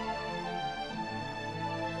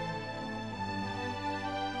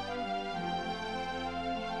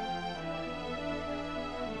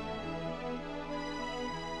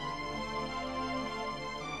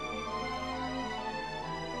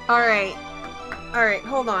 Alright,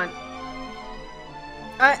 hold on.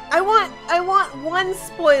 I want one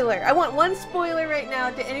spoiler. I want one spoiler right now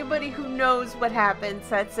to anybody who knows what happens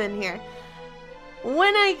that's in here.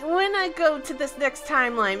 When I go to this next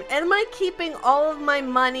timeline, am I keeping all of my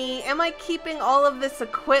money? Am I keeping all of this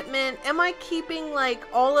equipment? Am I keeping like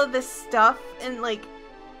all of this stuff? And like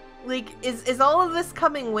is all of this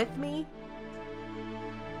coming with me?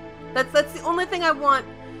 That's the only thing I want.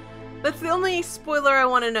 That's the only spoiler I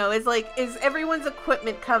want to know, is like, is everyone's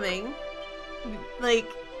equipment coming? Like,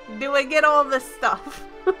 do I get all this stuff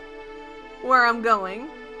where I'm going?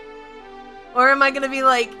 Or am I gonna be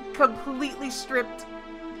like completely stripped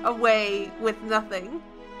away with nothing?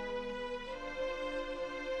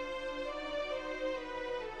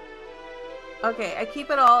 Okay, I keep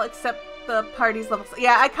it all except the party's levels.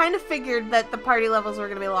 Yeah, I kind of figured that the party levels were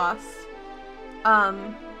gonna be lost.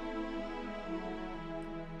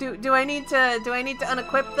 Do I need to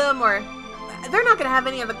unequip them, or they're not gonna have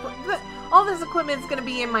any of the all this equipment's gonna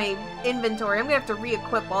be in my inventory. I'm gonna have to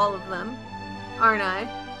re-equip all of them, aren't I?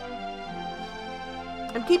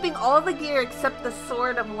 I'm keeping all the gear except the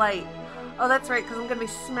Sword of Light. Oh, that's right, because I'm gonna be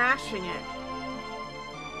smashing it.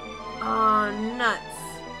 Oh, nuts.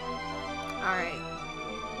 Alright.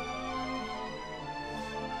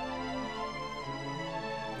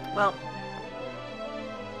 Well.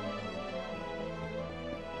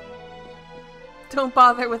 Don't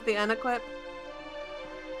bother with the unequip.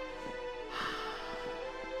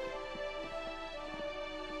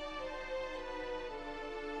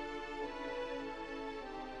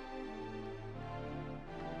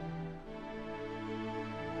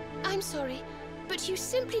 I'm sorry, but you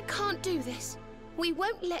simply can't do this. We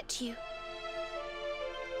won't let you.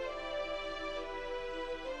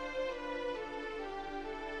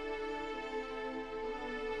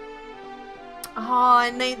 Oh,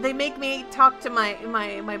 and they make me talk to my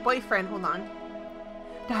boyfriend. Hold on.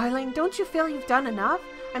 Darling, don't you feel you've done enough?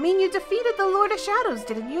 I mean, you defeated the Lord of Shadows,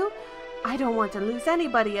 didn't you? I don't want to lose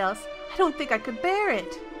anybody else. I don't think I could bear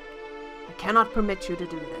it. I cannot permit you to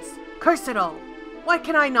do this. Curse it all. Why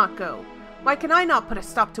can I not go? Why can I not put a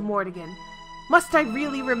stop to Mortigan? Must I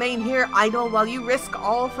really remain here idle while you risk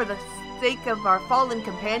all for the sake of our fallen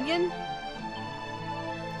companion?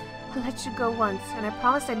 I'll let you go once, and I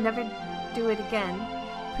promise I'd never do it again.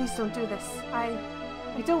 Please don't do this. I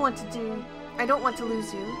don't want to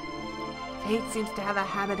lose you. Fate seems to have a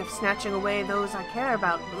habit of snatching away those I care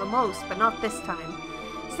about the most, but not this time.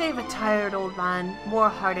 Save a tired old man, more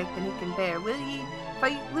heartache than he can bear, will ye? If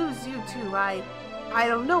I lose you too, I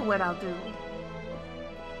don't know what I'll do.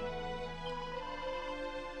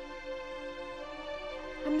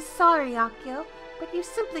 I'm sorry, Akio, but you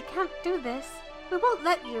simply can't do this. We won't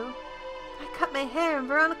let you. I cut my hair and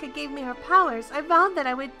Veronica gave me her powers. I vowed that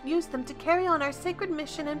I would use them to carry on our sacred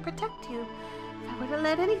mission and protect you. If I were to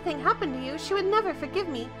let anything happen to you, she would never forgive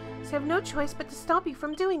me, so I have no choice but to stop you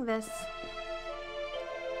from doing this.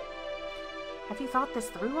 Have you thought this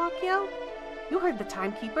through, Akio? You heard the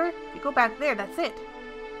timekeeper. If you go back there, that's it.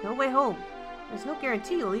 No way home. There's no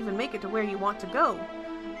guarantee you'll even make it to where you want to go.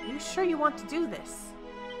 Are you sure you want to do this?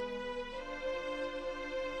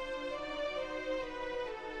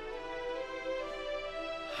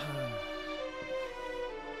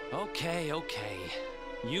 Okay, okay.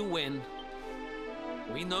 You win.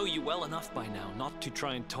 We know you well enough by now not to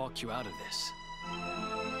try and talk you out of this.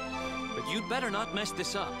 But you'd better not mess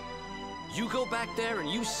this up. You go back there and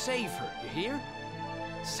you save her, you hear?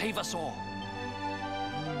 Save us all.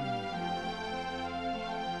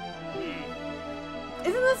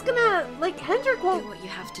 Isn't this gonna, like, Hendrik won't... Do what you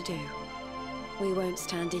have to do. We won't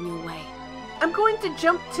stand in your way. I'm going to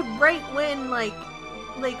jump to right when, like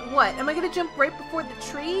what? Am I gonna jump right before the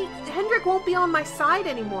tree? Hendrik won't be on my side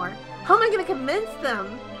anymore. How am I gonna convince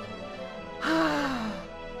them?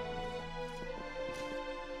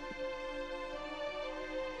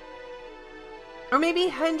 Or maybe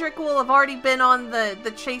Hendrik will have already been on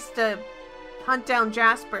the chase to hunt down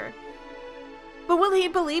Jasper. But will he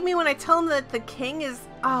believe me when I tell him that the king is...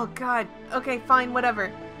 Oh, God. Okay, fine,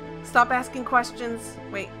 whatever. Stop asking questions.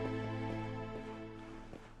 Wait.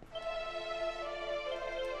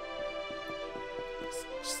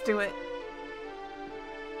 Just do it.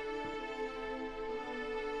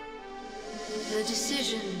 The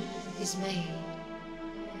decision is made.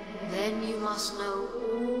 Then you must know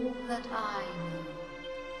all that I know.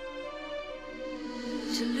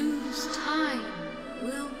 To lose time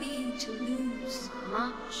will be to lose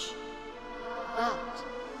much, but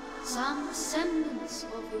some semblance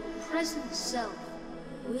of your present self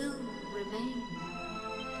will remain.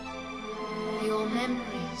 Your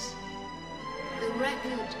memories, the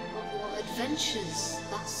record of your adventures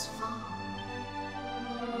thus far,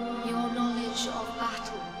 your knowledge of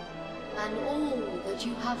battle, and all that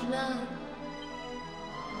you have learned,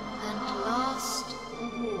 and last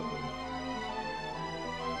of all,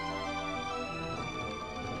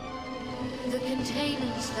 the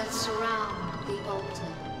containers that surround the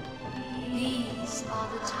altar. These are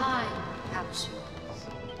the time capsules.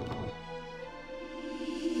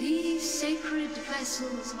 These sacred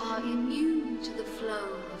vessels are immune to the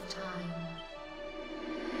flow of time.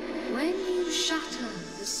 When you shatter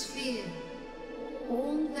the sphere,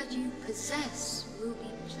 all that you possess will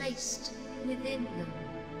be placed within them.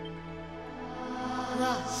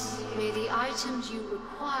 Thus, may the items you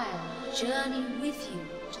require journey with you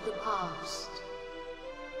to the past.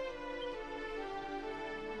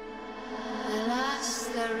 Alas,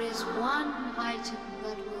 there is one item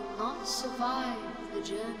that will not survive the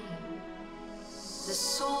journey. The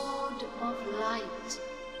Sword of Light.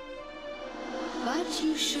 But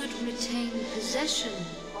you should retain possession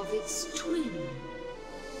of its twin,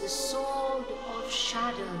 the Sword of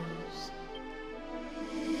Shadows.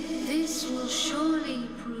 This will surely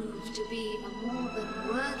prove to be a more than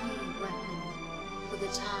worthy weapon for the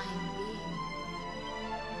time being.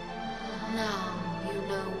 Now you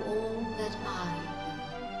know all that I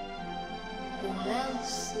know. All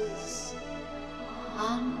else is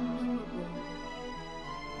unknowable.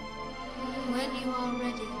 When you are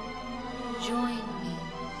ready, join me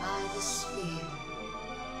by the sphere.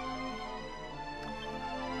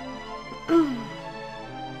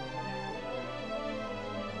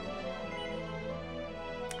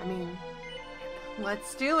 I mean,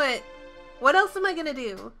 let's do it. What else am I gonna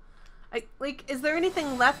do? Is there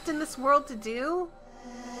anything left in this world to do?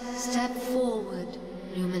 Step forward,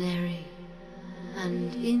 Luminary,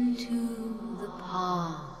 and into the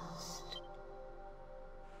past.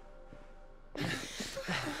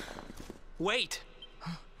 Wait!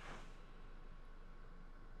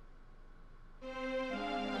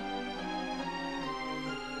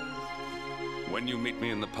 When you meet me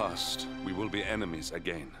in the past, we will be enemies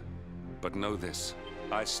again. But know this,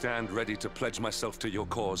 I stand ready to pledge myself to your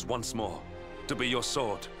cause once more. To be your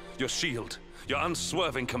sword, your shield, your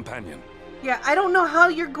unswerving companion. Yeah, I don't know how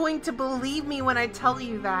you're going to believe me when I tell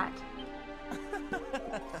you that.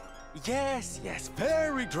 Yes,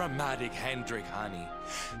 very dramatic, Hendrik, honey.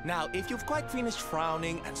 Now, if you've quite finished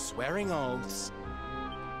frowning and swearing oaths...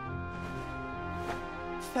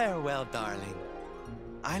 Farewell, darling.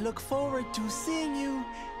 I look forward to seeing you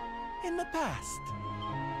in the past.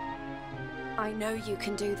 I know you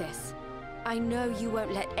can do this. I know you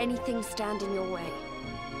won't let anything stand in your way.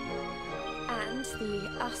 And the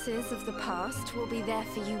us's of the past will be there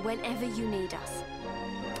for you whenever you need us.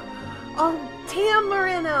 Oh, damn,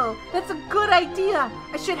 Moreno! That's a good idea!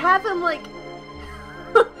 I should have him, like...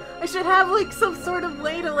 I should have, like, some sort of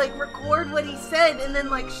way to, like, record what he said and then,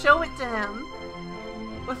 like, show it to him.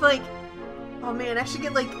 With, like... Oh, man, I should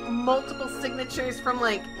get, like, multiple signatures from,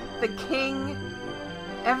 like, the king,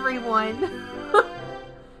 everyone.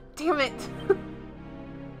 Damn it.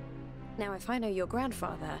 Now, if I know your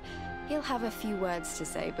grandfather, he'll have a few words to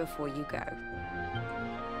say before you go.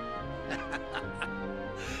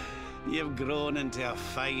 You've grown into a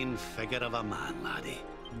fine figure of a man, laddie.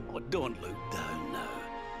 Oh, don't look down now.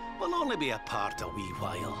 We'll only be apart a wee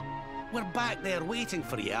while. We're back there waiting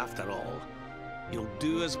for you after all. You'll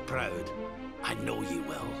do us proud. I know you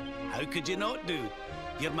will. How could you not do?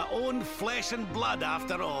 You're my own flesh and blood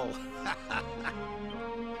after all.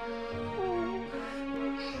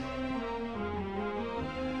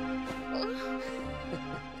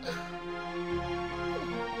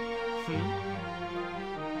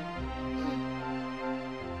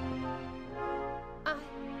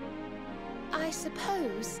 I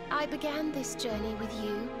suppose I began this journey with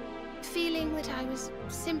you, feeling that I was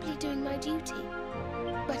simply doing my duty.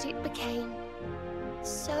 But it became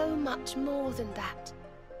so much more than that.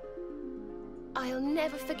 I'll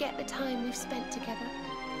never forget the time we've spent together.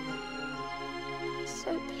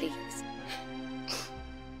 So please,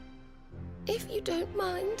 if you don't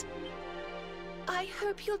mind, I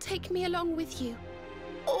hope you'll take me along with you,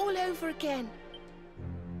 all over again.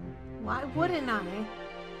 Why wouldn't I?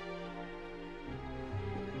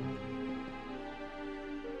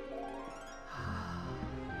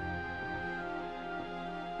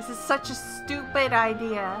 This is such a stupid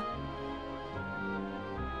idea.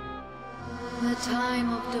 The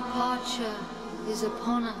time of departure is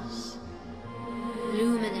upon us.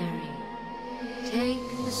 Luminary, take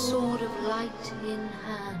the sword of light in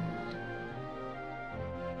hand.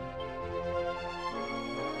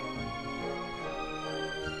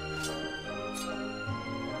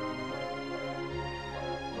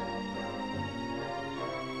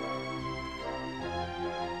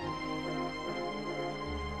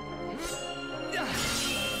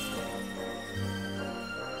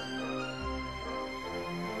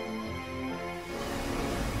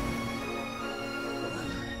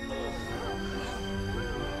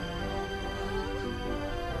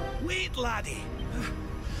 Wait, laddie.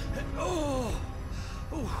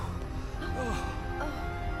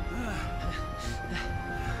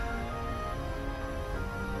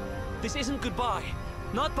 This isn't goodbye.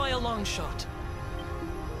 Not by a long shot.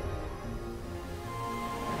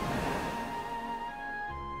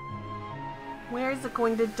 Where is it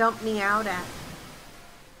going to dump me out at?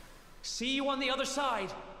 See you on the other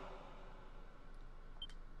side.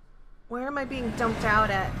 Where am I being dumped out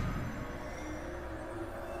at?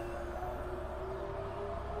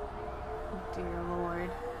 Oh, dear Lord.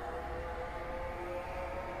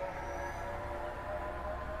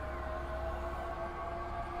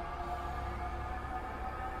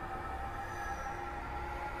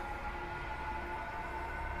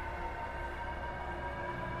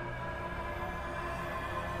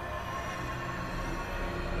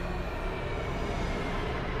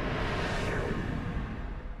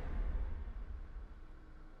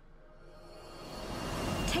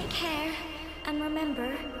 Take care, and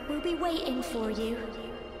remember, we'll be waiting for you.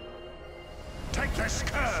 Take this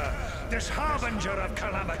cur, this harbinger of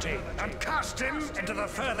calamity, and cast him into the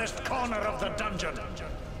furthest corner of the dungeon.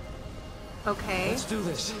 Okay. Let's do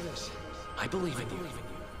this. I believe in you.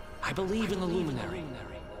 I believe in the Luminary.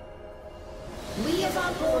 We of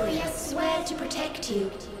Arborea swear to protect you.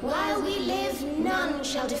 While we live, none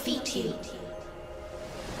shall defeat you.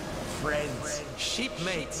 Friends,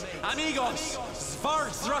 shipmates, amigos,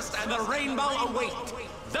 Svarthrust and the Rainbow await.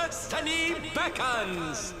 Destiny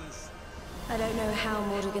beckons! I don't know how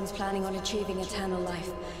Mordegon's planning on achieving eternal life,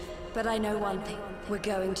 but I know one thing. We're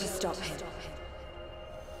going to stop him.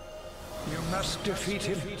 You must defeat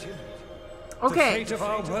him. Okay. The fate of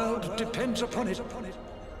our world depends upon it.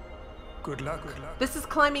 Good luck. This is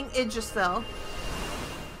climbing Idrisil.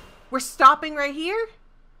 We're stopping right here?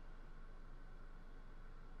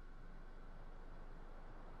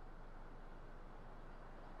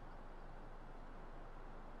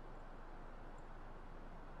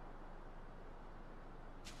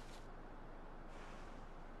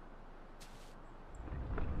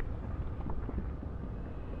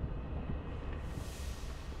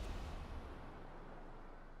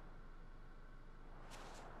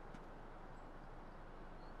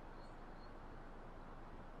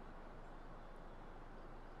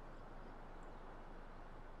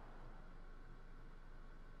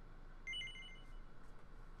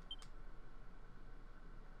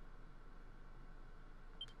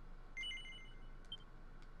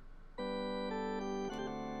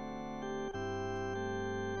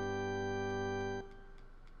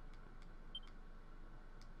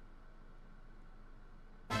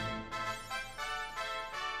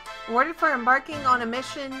 Rewarded for embarking on a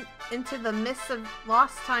mission into the mists of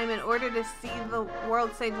lost time in order to see the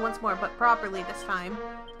world saved once more, but properly this time.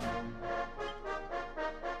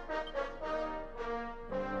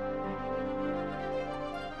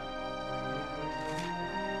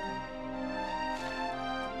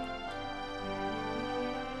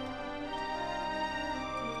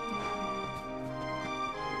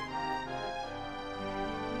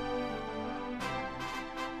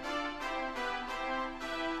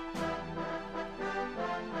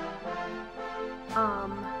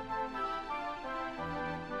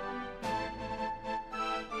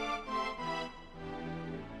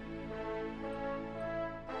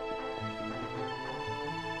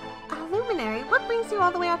 luminary? What brings you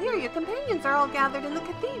all the way out here? Your companions are all gathered in the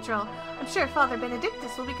cathedral. I'm sure Father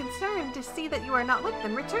Benedictus will be concerned to see that you are not with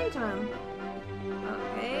them. Return to him.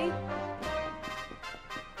 Okay.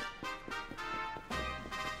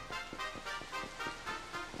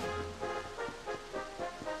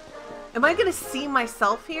 Am I gonna see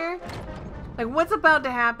myself here? Like, what's about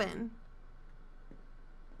to happen?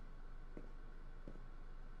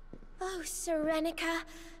 Oh, Serenica,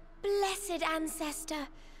 blessed ancestor.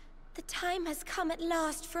 The time has come at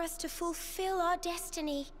last for us to fulfill our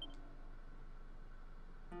destiny.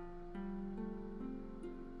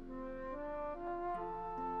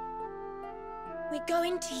 We're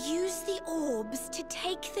going to use the orbs to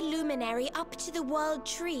take the luminary up to the World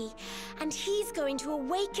Tree, and he's going to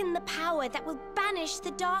awaken the power that will banish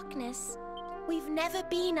the darkness. We've never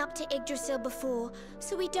been up to Yggdrasil before,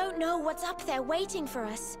 so we don't know what's up there waiting for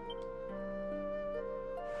us.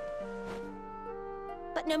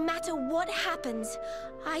 But no matter what happens,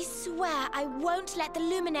 I swear I won't let the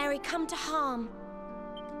luminary come to harm.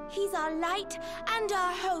 He's our light and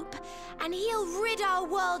our hope, and he'll rid our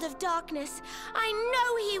world of darkness. I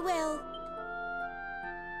know he will.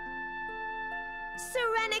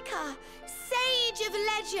 Serenica, sage of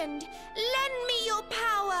legend, lend me your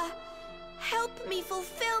power. Help me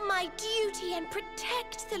fulfill my duty and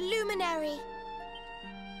protect the luminary.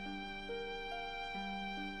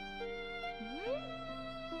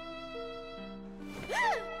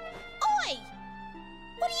 Oi!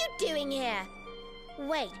 What are you doing here?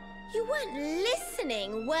 Wait, you weren't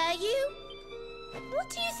listening, were you? What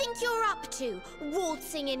do you think you're up to,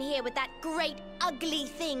 waltzing in here with that great ugly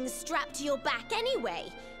thing strapped to your back anyway?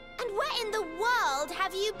 And where in the world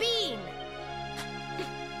have you been?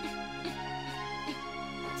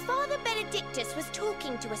 Father Benedictus was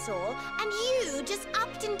talking to us all, and you just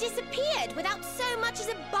upped and disappeared without so much as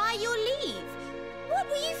a by your leave. What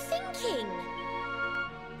were you thinking?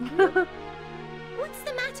 What's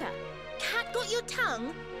the matter? Cat got your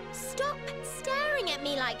tongue? Stop staring at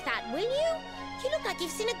me like that, will you? You look like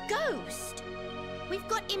you've seen a ghost. We've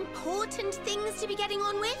got important things to be getting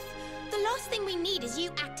on with. The last thing we need is you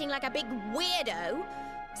acting like a big weirdo.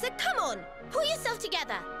 So come on, pull yourself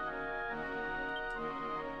together.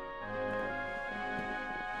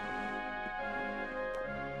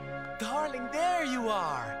 Darling, there you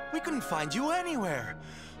are! We couldn't find you anywhere.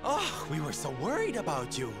 Oh, we were so worried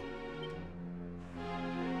about you.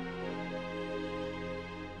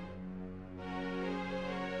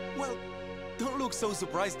 Well, don't look so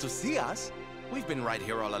surprised to see us. We've been right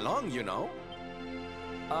here all along, you know.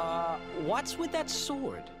 What's with that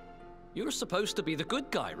sword? You're supposed to be the good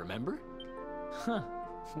guy, remember? Huh.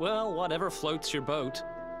 Well, whatever floats your boat.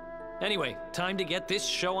 Anyway, time to get this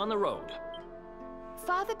show on the road.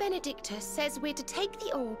 Father Benedictus says we're to take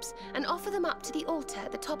the orbs and offer them up to the altar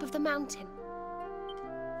at the top of the mountain.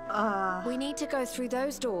 We need to go through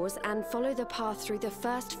those doors and follow the path through the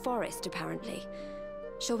first forest, apparently.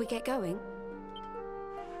 Shall we get going?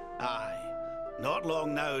 Aye. Not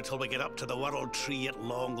long now till we get up to the World Tree at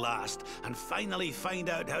long last, and finally find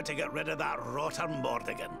out how to get rid of that rotter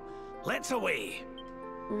Mordigan. Let's away!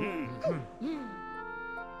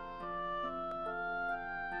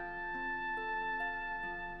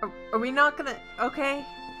 Are we not gonna... Okay.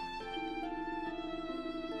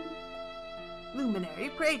 Luminary,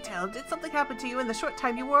 pray tell, did something happen to you in the short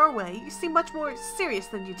time you were away? You seem much more serious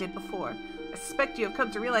than you did before. I suspect you have come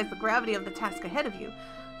to realize the gravity of the task ahead of you.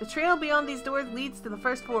 The trail beyond these doors leads to the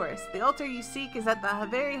first forest. The altar you seek is at the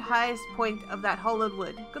very highest point of that hollowed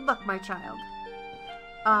wood. Good luck, my child.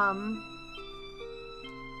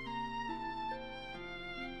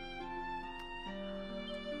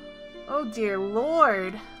 Oh dear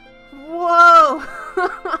lord. Whoa!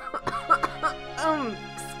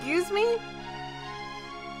 Excuse me?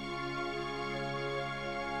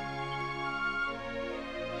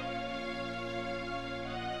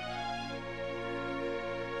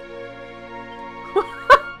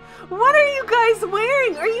 What are you guys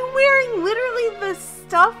wearing? Are you wearing literally the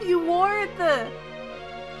stuff you wore at the...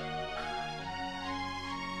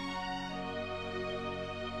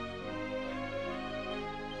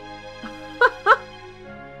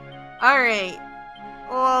 Alright.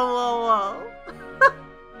 Whoa, whoa, whoa.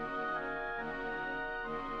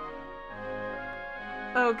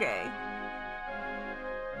 Okay.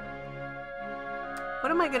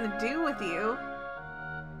 What am I gonna do with you?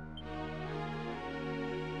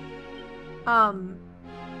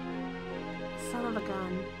 Son of a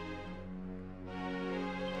gun.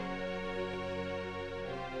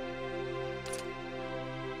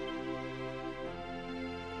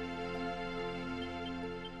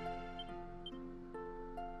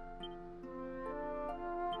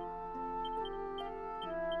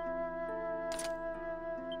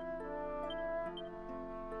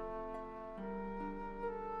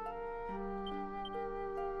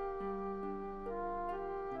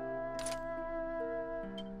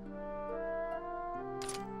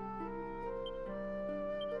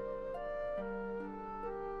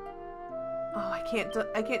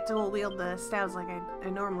 I can't dual wield the staves like I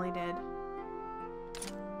normally did.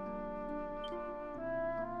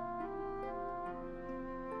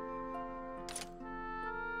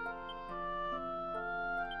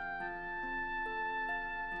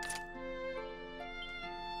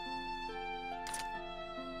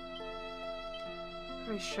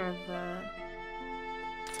 Pretty sure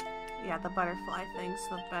the butterfly thing's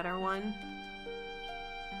the better one.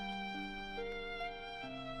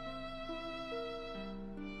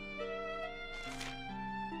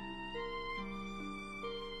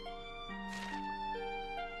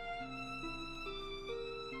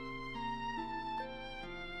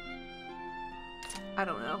 I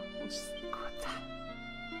don't know. We'll just equip that.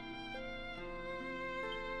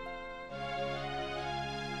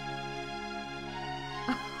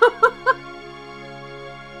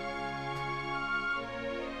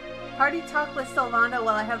 Party talk with Sylvana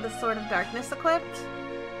while I have the Sword of Darkness equipped.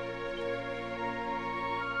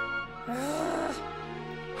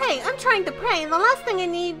 Hey, I'm trying to pray, and the last thing I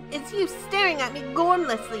need is you staring at me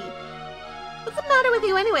gormlessly. What's the matter with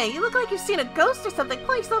you anyway? You look like you've seen a ghost or something.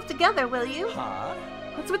 Pull yourself together, will you? Huh?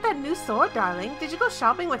 What's with that new sword, darling? Did you go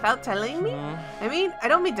shopping without telling me? I mean, I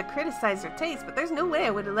don't mean to criticize your taste, but there's no way I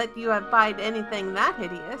would have let you abide anything that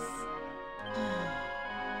hideous.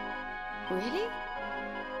 Really?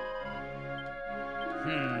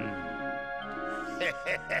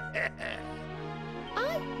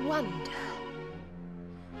 I wonder.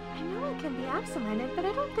 I know I can be absent-minded, but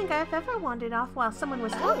I don't think I've ever wandered off while someone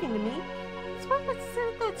was talking to me. It's what with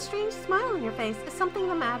that strange smile on your face. Is something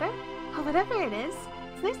the matter? Oh, whatever it is.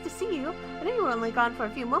 It's nice to see you. I know you were only gone for a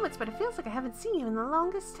few moments, but it feels like I haven't seen you in the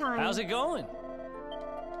longest time. How's it going?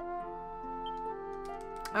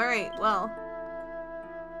 Alright, well.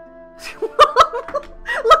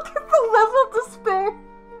 Look at the level despair.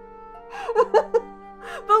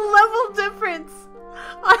 The level difference.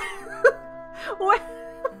 What?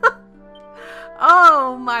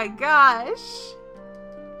 Oh my gosh.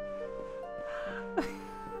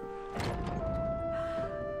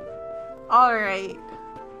 Alright.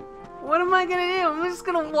 What am I gonna do? I'm just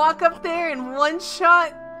gonna walk up there and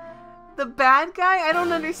one-shot the bad guy? I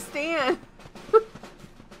don't understand.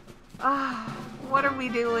 What are we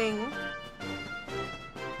doing?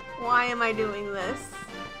 Why am I doing this?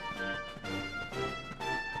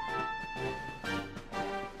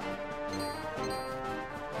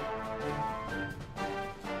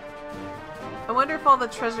 I wonder if all the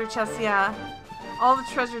treasure chests, yeah. All the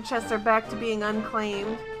treasure chests are back to being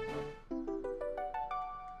unclaimed.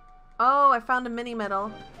 Oh, I found a mini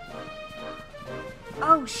medal.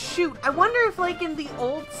 Oh shoot, I wonder if like in the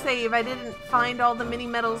old save I didn't find all the mini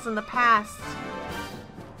medals in the past.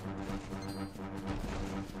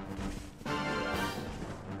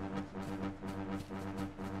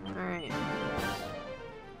 Alright.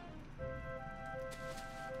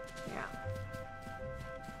 Yeah.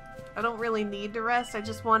 I don't really need to rest, I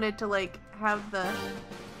just wanted to like have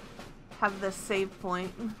the save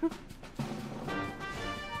point.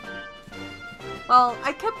 Well,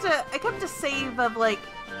 I kept a save of like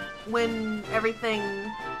when everything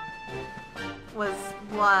was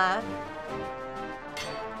blah.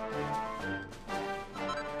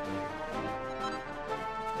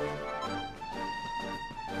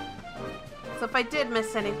 So if I did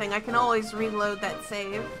miss anything, I can always reload that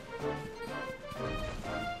save.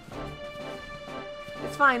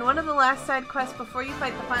 It's fine. One of the last side quests before you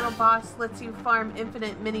fight the final boss lets you farm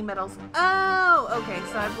infinite mini medals. Oh, okay,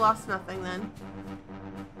 so I've lost nothing then.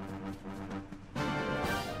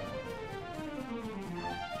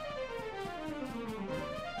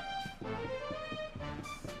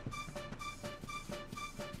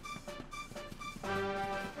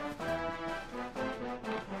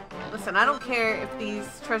 Listen, I don't care if these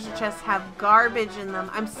treasure chests have garbage in them.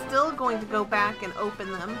 I'm still going to go back and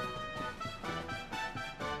open them.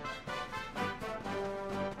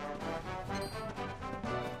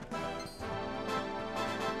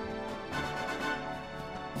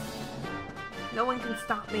 No one can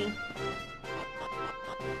stop me.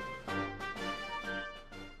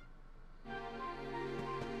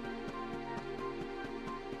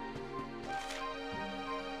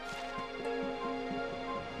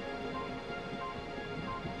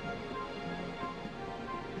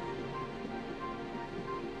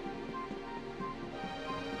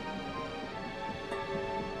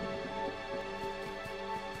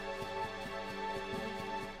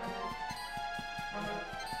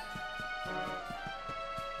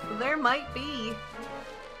 There might be.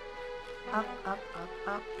 Up, up, up,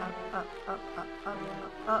 up, up, up, up, up, up,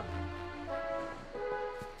 up, up.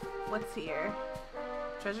 What's here?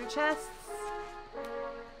 Treasure chests?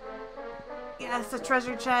 Yeah, Yes, a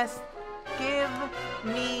treasure chest. Give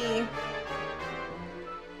me.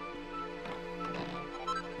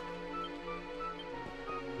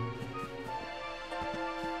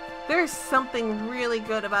 There's something really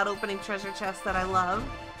good about opening treasure chests that I love.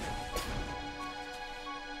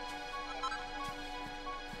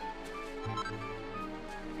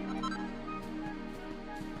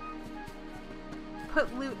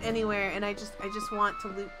 Put loot anywhere, and I just want to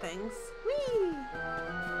loot things. Whee!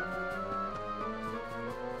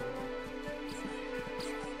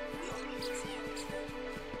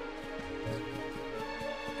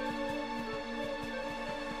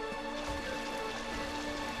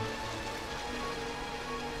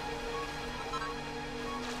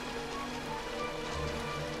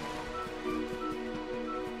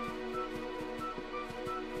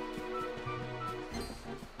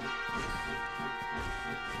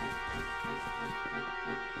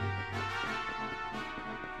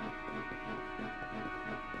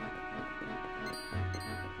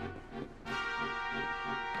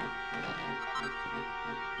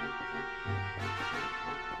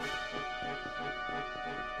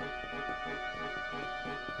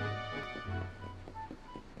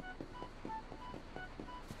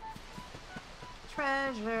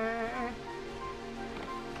 Treasure.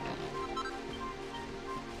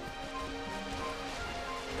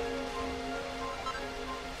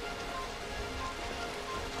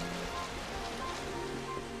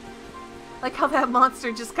 Like how that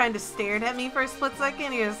monster just kind of stared at me for a split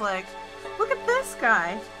second. He was like, look at this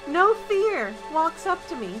guy. No fear. Walks up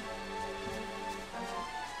to me.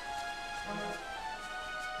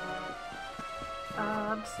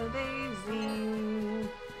 Daisy.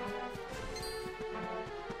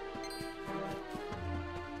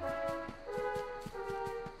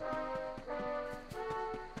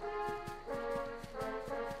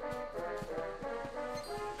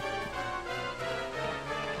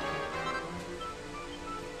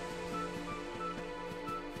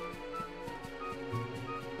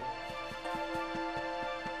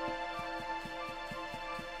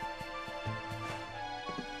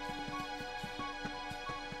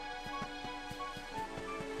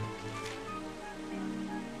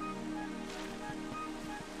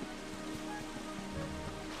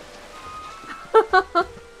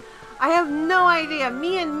 I have no idea.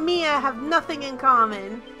 Me and Mia have nothing in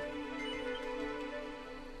common.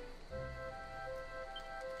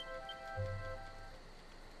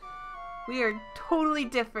 We are totally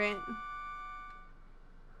different.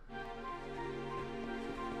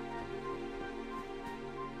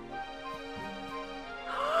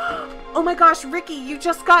 Oh my gosh, Ricky, you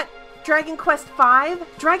just got Dragon Quest V?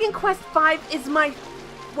 Dragon Quest V is my...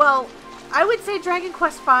 Well, I would say Dragon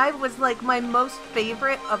Quest V was like my most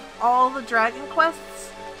favorite of all the Dragon Quests.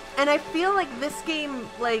 And I feel like this game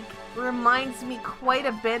like reminds me quite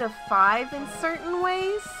a bit of 5 in certain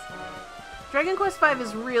ways. Dragon Quest V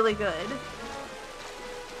is really good.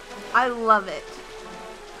 I love it.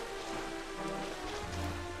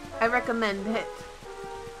 I recommend it.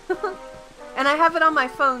 And I have it on my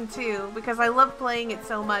phone too because I love playing it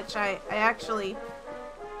so much. I actually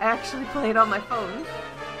play it on my phone.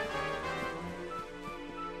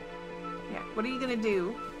 Yeah, what are you gonna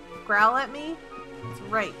do? Growl at me? That's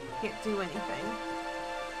right, can't do anything.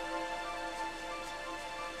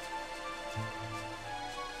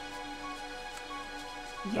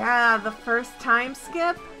 Yeah, the first time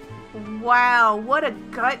skip? Wow, what a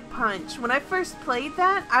gut punch. When I first played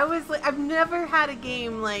that, I was like, I've never had a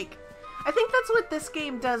game like... I think that's what this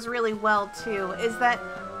game does really well too, is that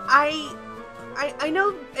I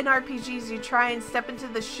know in RPGs you try and step into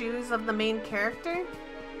the shoes of the main character.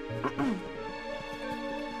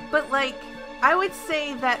 But like, I would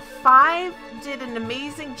say that 5 did an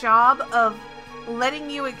amazing job of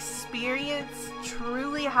letting you experience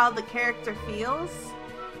truly how the character feels.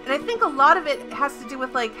 And I think a lot of it has to do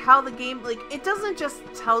with like how the game, like, it doesn't just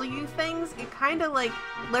tell you things, it kind of like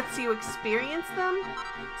lets you experience them.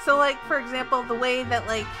 So like, for example, the way that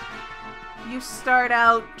like you start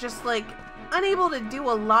out just like unable to do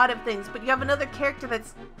a lot of things, but you have another character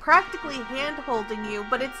that's practically hand-holding you,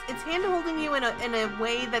 but it's hand-holding you in a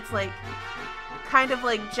way that's like kind of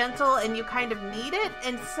like gentle and you kind of need it.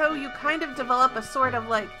 And so you kind of develop a sort of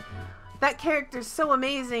like, that character's so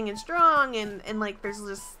amazing and strong, and like there's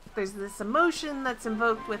this emotion that's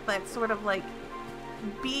invoked with that sort of like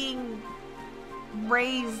being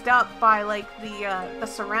raised up by like the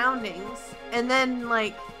surroundings, and then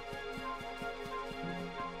like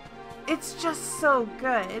it's just so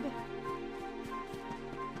good.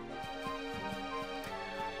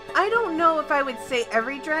 I don't know if I would say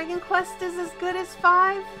every Dragon Quest is as good as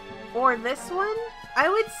 5 or this one. I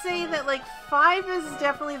would say that, like, 5 is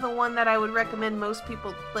definitely the one that I would recommend most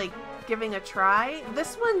people, like, giving a try.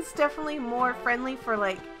 This one's definitely more friendly for,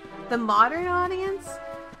 like, the modern audience.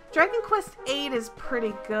 Dragon Quest VIII is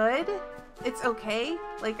pretty good. It's okay.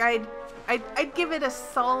 Like, I'd give it a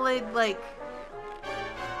solid, like,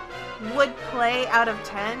 would play out of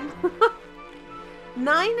 10.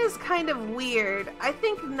 9 is kind of weird. I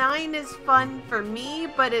think 9 is fun for me,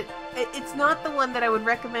 but it's not the one that I would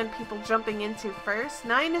recommend people jumping into first.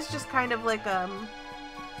 9 is just kind of like,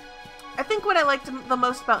 I think what I liked the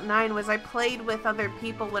most about 9 was I played with other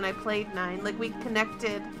people when I played 9. Like, we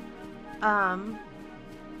connected,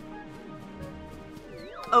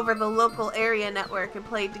 over the local area network and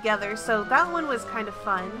played together, so that one was kind of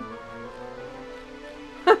fun.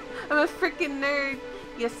 I'm a freaking nerd.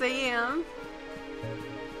 Yes, I am.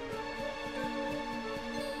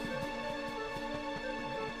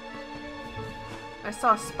 I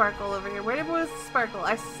saw a sparkle over here. Where was the sparkle?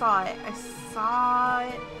 I saw it. I saw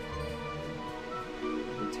it.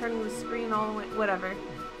 I'm turning the screen all the way. Whatever.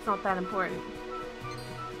 It's not that important.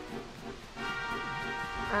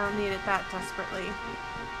 I don't need it that desperately.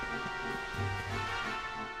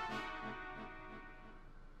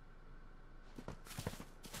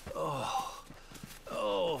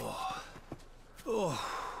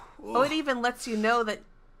 Oh, it even lets you know that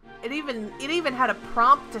it even had a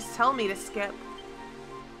prompt to tell me to skip.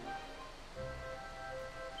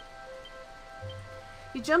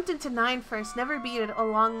 You jumped into 9 first, never beat it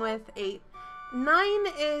along with 8. 9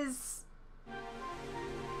 is...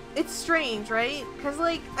 It's strange, right? Because,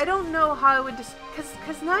 like, I don't know how I would just...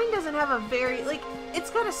 Because 9 doesn't have a very... Like, it's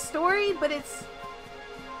got a story, but it's...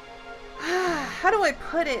 How do I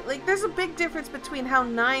put it? Like, there's a big difference between how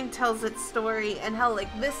 9 tells its story and how, like,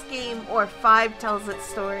 this game or 5 tells its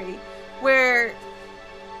story. Where...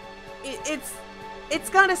 It's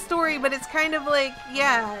got a story, but it's kind of like,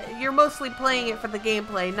 yeah, you're mostly playing it for the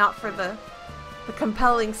gameplay, not for the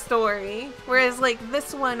compelling story. Whereas, like,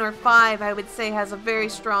 this one or 5, I would say, has a very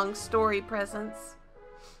strong story presence.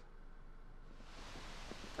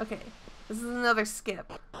 Okay, this is another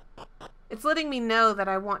skip. It's letting me know that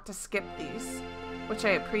I want to skip these, which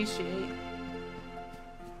I appreciate.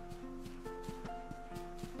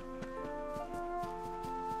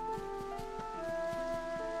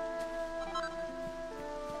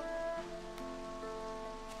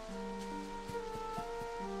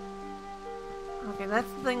 Okay,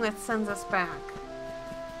 that's the thing that sends us back.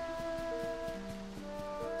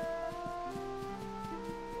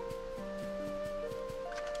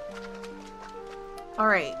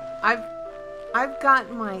 Alright, I've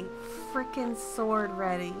got my frickin' sword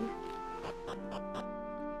ready.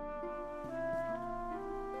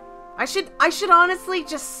 I should honestly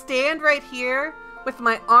just stand right here with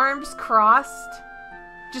my arms crossed.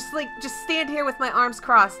 Just stand here with my arms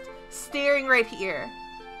crossed, staring right here.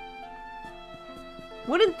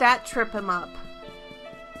 Wouldn't that trip him up?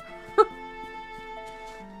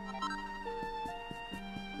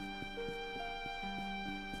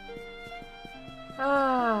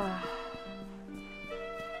 Ah.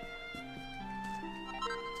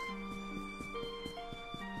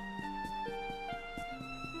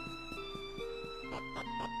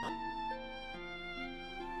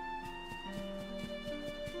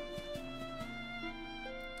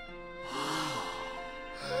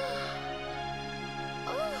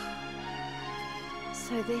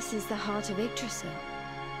 So this is the heart of Yggdrasil.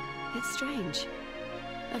 It's strange.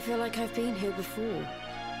 I feel like I've been here before.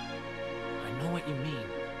 I know what you mean.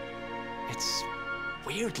 It's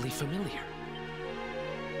weirdly familiar.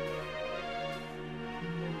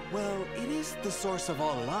 Well, it is the source of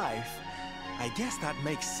all life. I guess that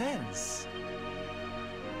makes sense.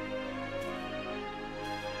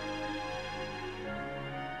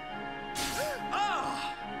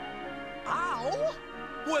 Ah! Ow!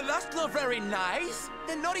 Well, that's not very nice.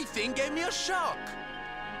 The naughty thing gave me a shock.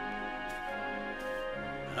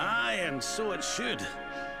 Aye, and so it should.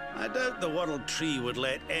 I doubt the World Tree would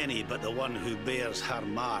let any but the one who bears her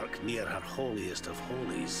mark near her holiest of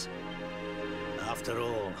holies. After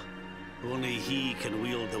all, only he can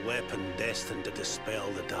wield the weapon destined to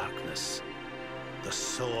dispel the darkness. The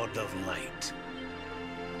Sword of Light.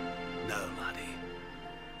 Now, laddie,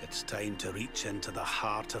 it's time to reach into the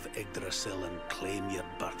heart of Yggdrasil and claim your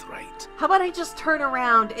birthright. How about I just turn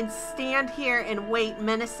around and stand here and wait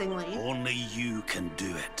menacingly? Only you can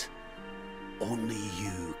do it. Only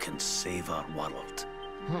you can save our world.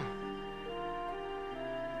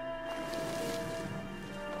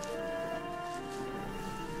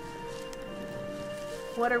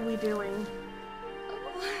 What are we doing?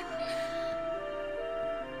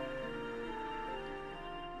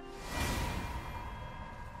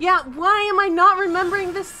 Yeah, why am I not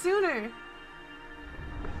remembering this sooner?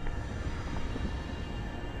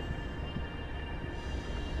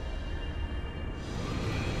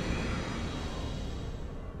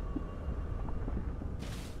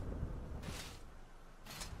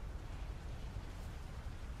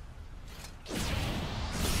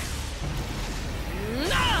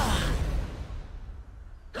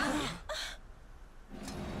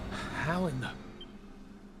 How in the...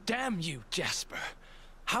 Damn you, Jasper.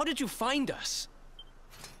 How did you find us?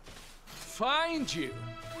 Find you?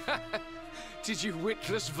 Did you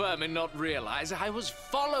witless vermin not realize I was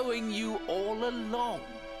following you all along?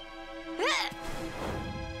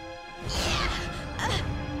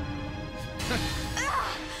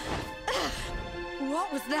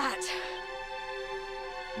 What was that?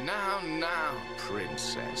 Now,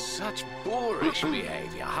 princess. Such boorish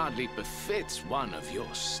behavior hardly befits one of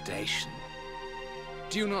your station.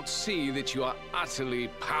 Do you not see that you are utterly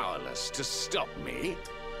powerless to stop me?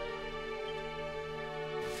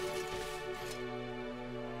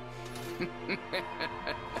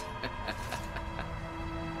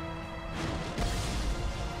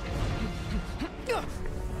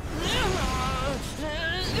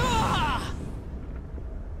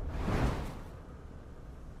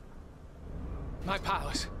 My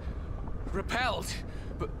powers repelled,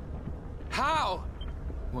 but how?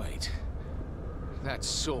 Wait, that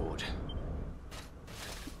sword.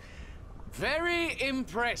 Very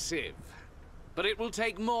impressive, but it will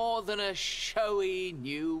take more than a showy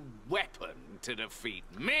new weapon to defeat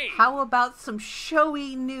me. How about some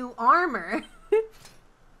showy new armor?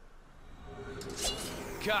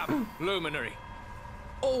 Come, Luminary,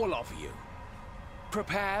 all of you,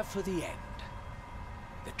 prepare for the end.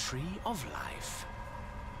 The Tree of Life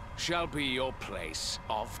shall be your place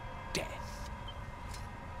of death.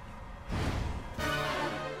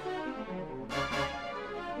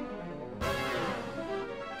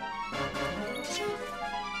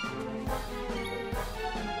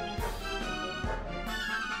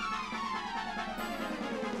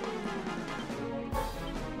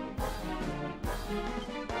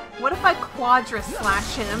 What if I quadra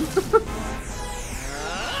slash him?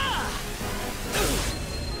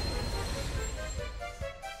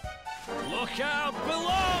 Look out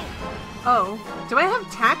below! Oh, do I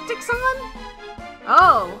have tactics on?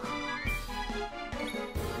 Oh.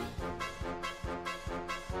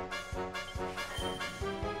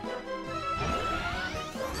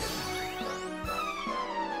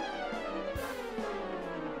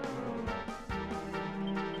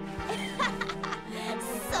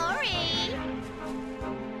 Sorry.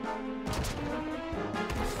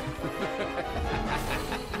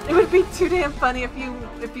 It would be too damn funny if you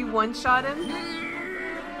one-shot him.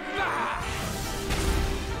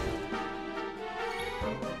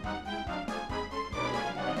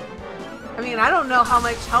 I mean, I don't know how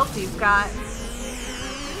much health he's got.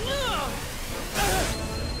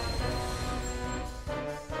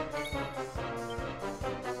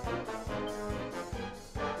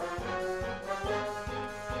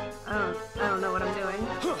 I don't know what I'm doing.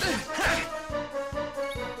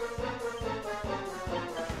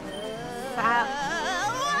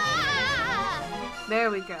 There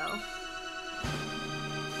we go.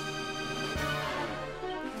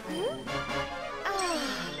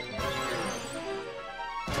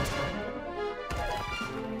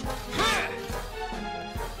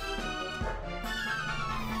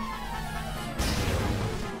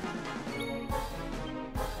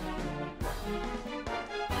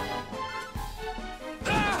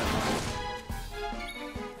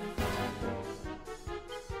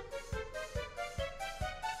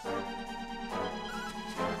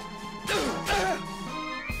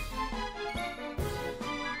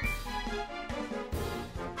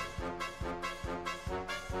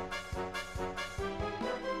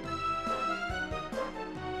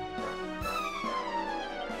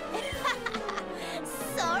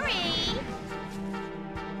 Sorry.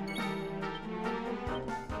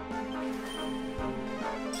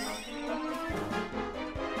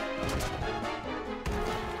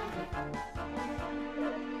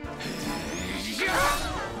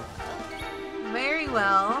 Very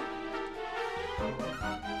well.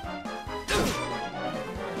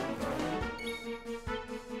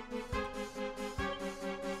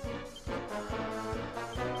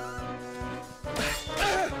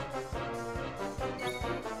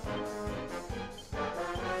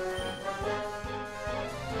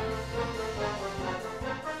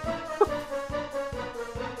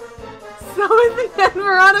 So in the end,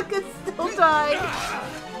 Veronica still died.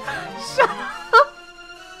 Shut up.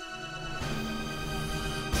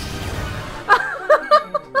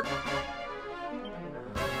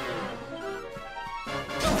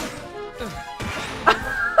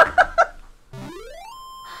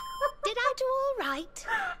 all right?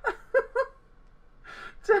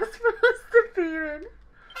 Just for us defeated.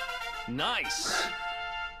 Nice.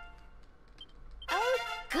 Oh,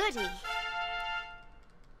 goody.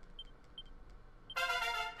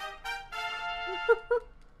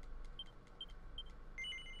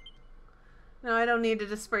 No, I don't need to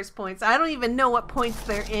disperse points. I don't even know what points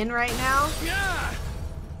they're in right now. Yeah.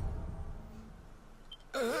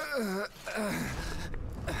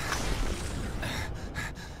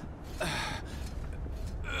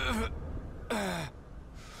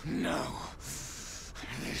 No.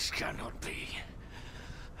 This cannot be.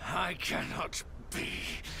 I cannot be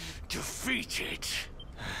defeated.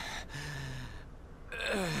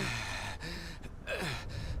 I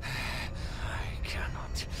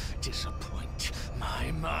cannot disappoint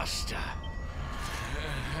my master.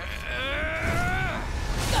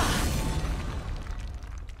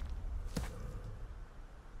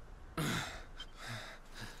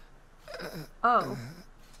 Oh.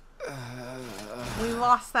 We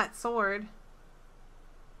lost that sword.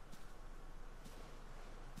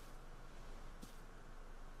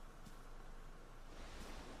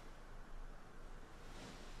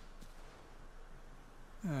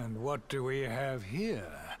 And what do we have here?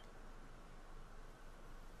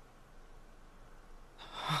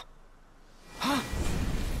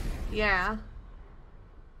 Yeah.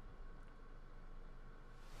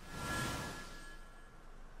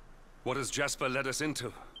 What has Jasper led us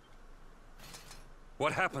into?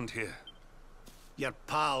 What happened here? Your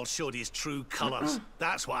pal showed his true colors.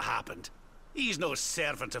 That's what happened. He's no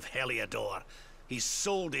servant of Heliodor. He's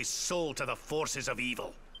sold his soul to the forces of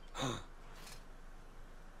evil.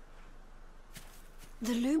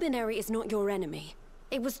 The Luminary is not your enemy.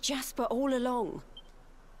 It was Jasper all along.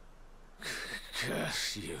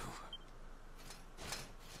 Curse you.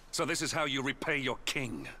 So this is how you repay your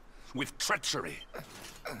king? With treachery?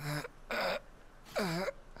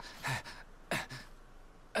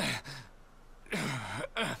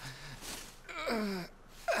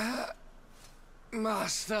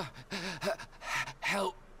 Master,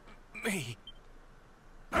 help me.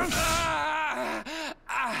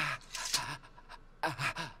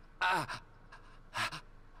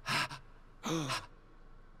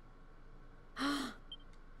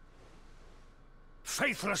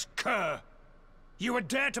 Faithless cur! You would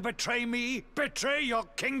dare to betray me? Betray your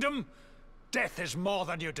kingdom? Death is more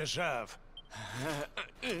than you deserve.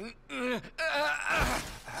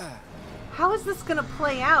 How is this gonna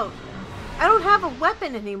play out? I don't have a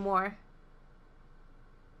weapon anymore.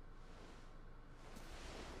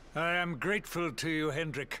 I am grateful to you,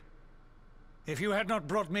 Hendrik. If you had not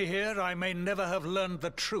brought me here, I may never have learned the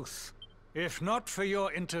truth. If not for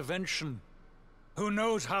your intervention, who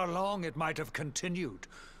knows how long it might have continued?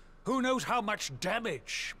 Who knows how much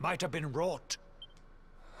damage might have been wrought?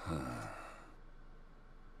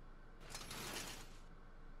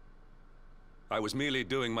 I was merely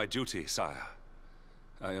doing my duty, sire.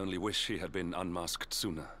 I only wish he had been unmasked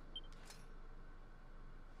sooner.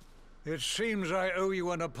 It seems I owe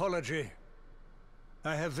you an apology.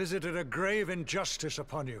 I have visited a grave injustice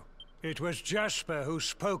upon you. It was Jasper who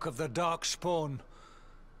spoke of the Dark Spawn,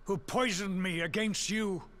 who poisoned me against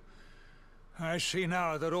you. I see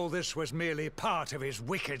now that all this was merely part of his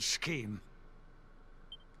wicked scheme.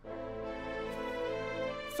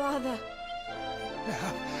 Father.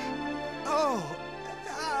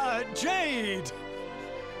 Jade!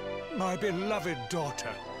 My beloved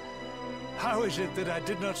daughter. How is it that I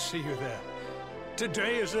did not see you there?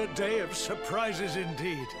 Today is a day of surprises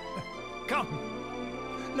indeed.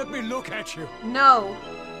 Come, let me look at you. No.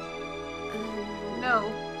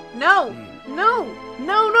 No. No! No!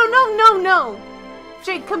 No, no, no, no, no!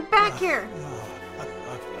 Jade, come back here!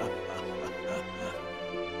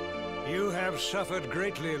 You have suffered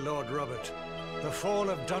greatly, Lord Robert. The fall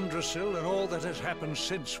of Dundrasil and all that has happened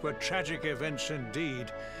since were tragic events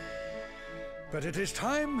indeed. But it is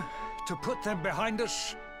time to put them behind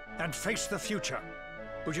us and face the future.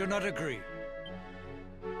 Would you not agree?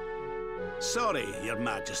 Sorry, Your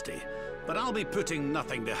Majesty, but I'll be putting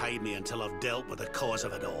nothing behind me until I've dealt with the cause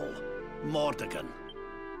of it all. Mordegon.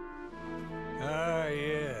 Ah,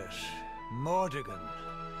 yes. Mordegon.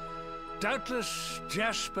 Doubtless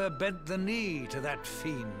Jasper bent the knee to that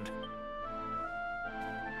fiend.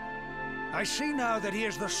 I see now that he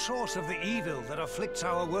is the source of the evil that afflicts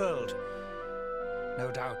our world. No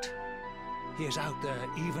doubt, he is out there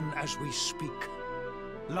even as we speak.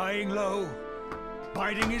 Lying low,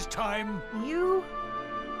 biding his time. You...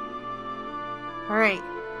 Alright.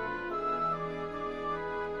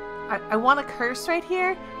 I want to curse right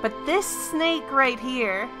here, but this snake right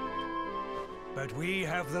here... But we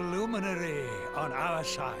have the Luminary on our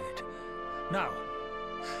side. Now,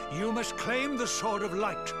 you must claim the Sword of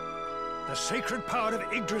Light. The sacred power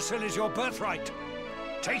of Yggdrasil is your birthright.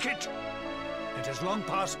 Take it. It is long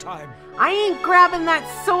past time. I ain't grabbing that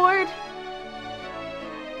sword.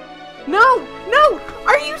 No! No!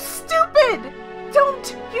 Are you stupid?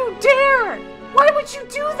 Don't you dare! Why would you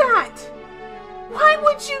do that? Why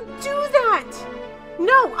would you do that?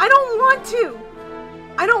 No, I don't want to.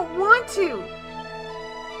 I don't want to.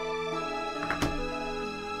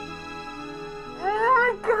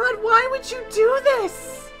 Oh, God, why would you do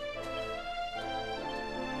this?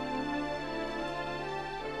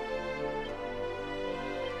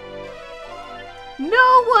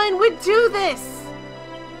 No one would do this!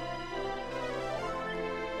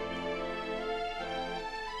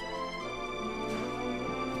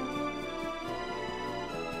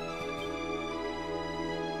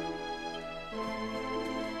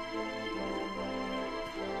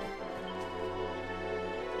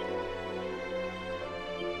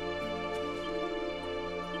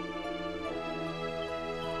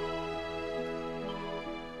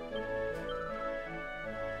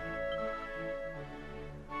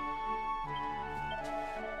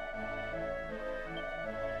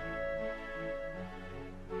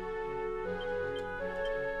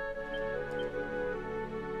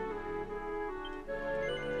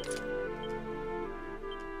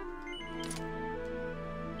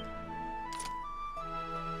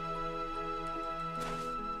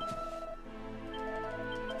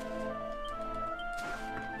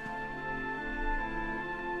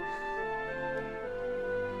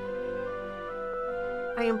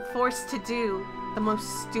 I am forced to do the most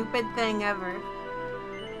stupid thing ever.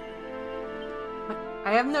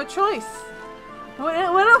 I have no choice. What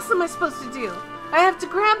else am I supposed to do? I have to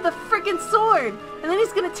grab the frickin' sword, and then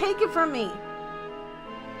he's gonna take it from me.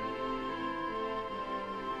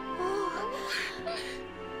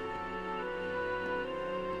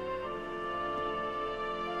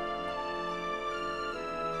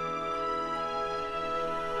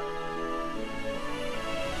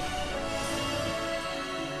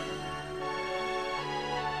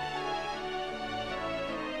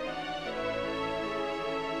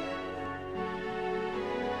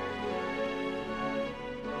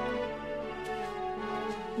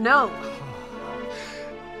 No.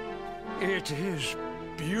 It is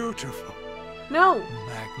beautiful. No.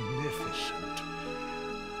 Magnificent.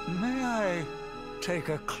 May I take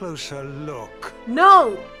a closer look?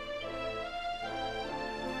 No.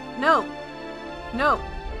 No. No.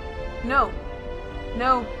 No.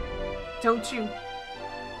 No. Don't you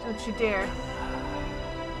dare.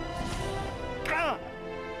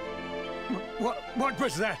 What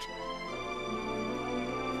was that?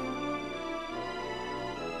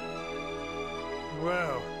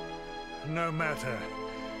 Well, no matter.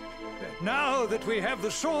 Now that we have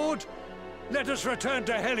the sword, let us return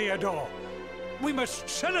to Heliodor. We must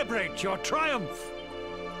celebrate your triumph.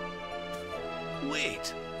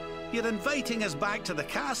 Wait, you're inviting us back to the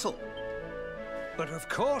castle. But of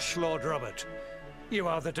course, Lord Robert. You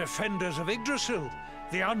are the defenders of Yggdrasil,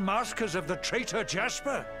 the unmaskers of the traitor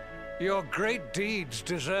Jasper. Your great deeds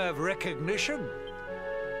deserve recognition.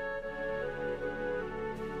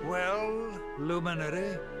 Well,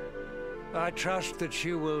 Luminary, I trust that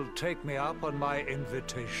you will take me up on my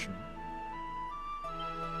invitation.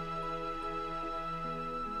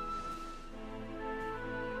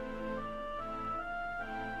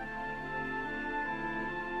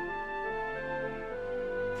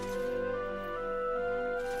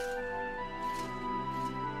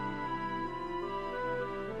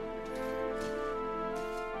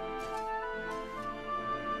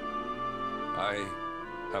 I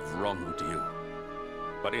have wronged you.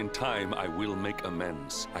 But in time, I will make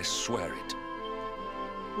amends. I swear it.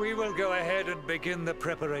 We will go ahead and begin the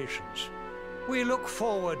preparations. We look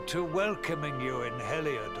forward to welcoming you in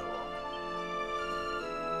Heliodor.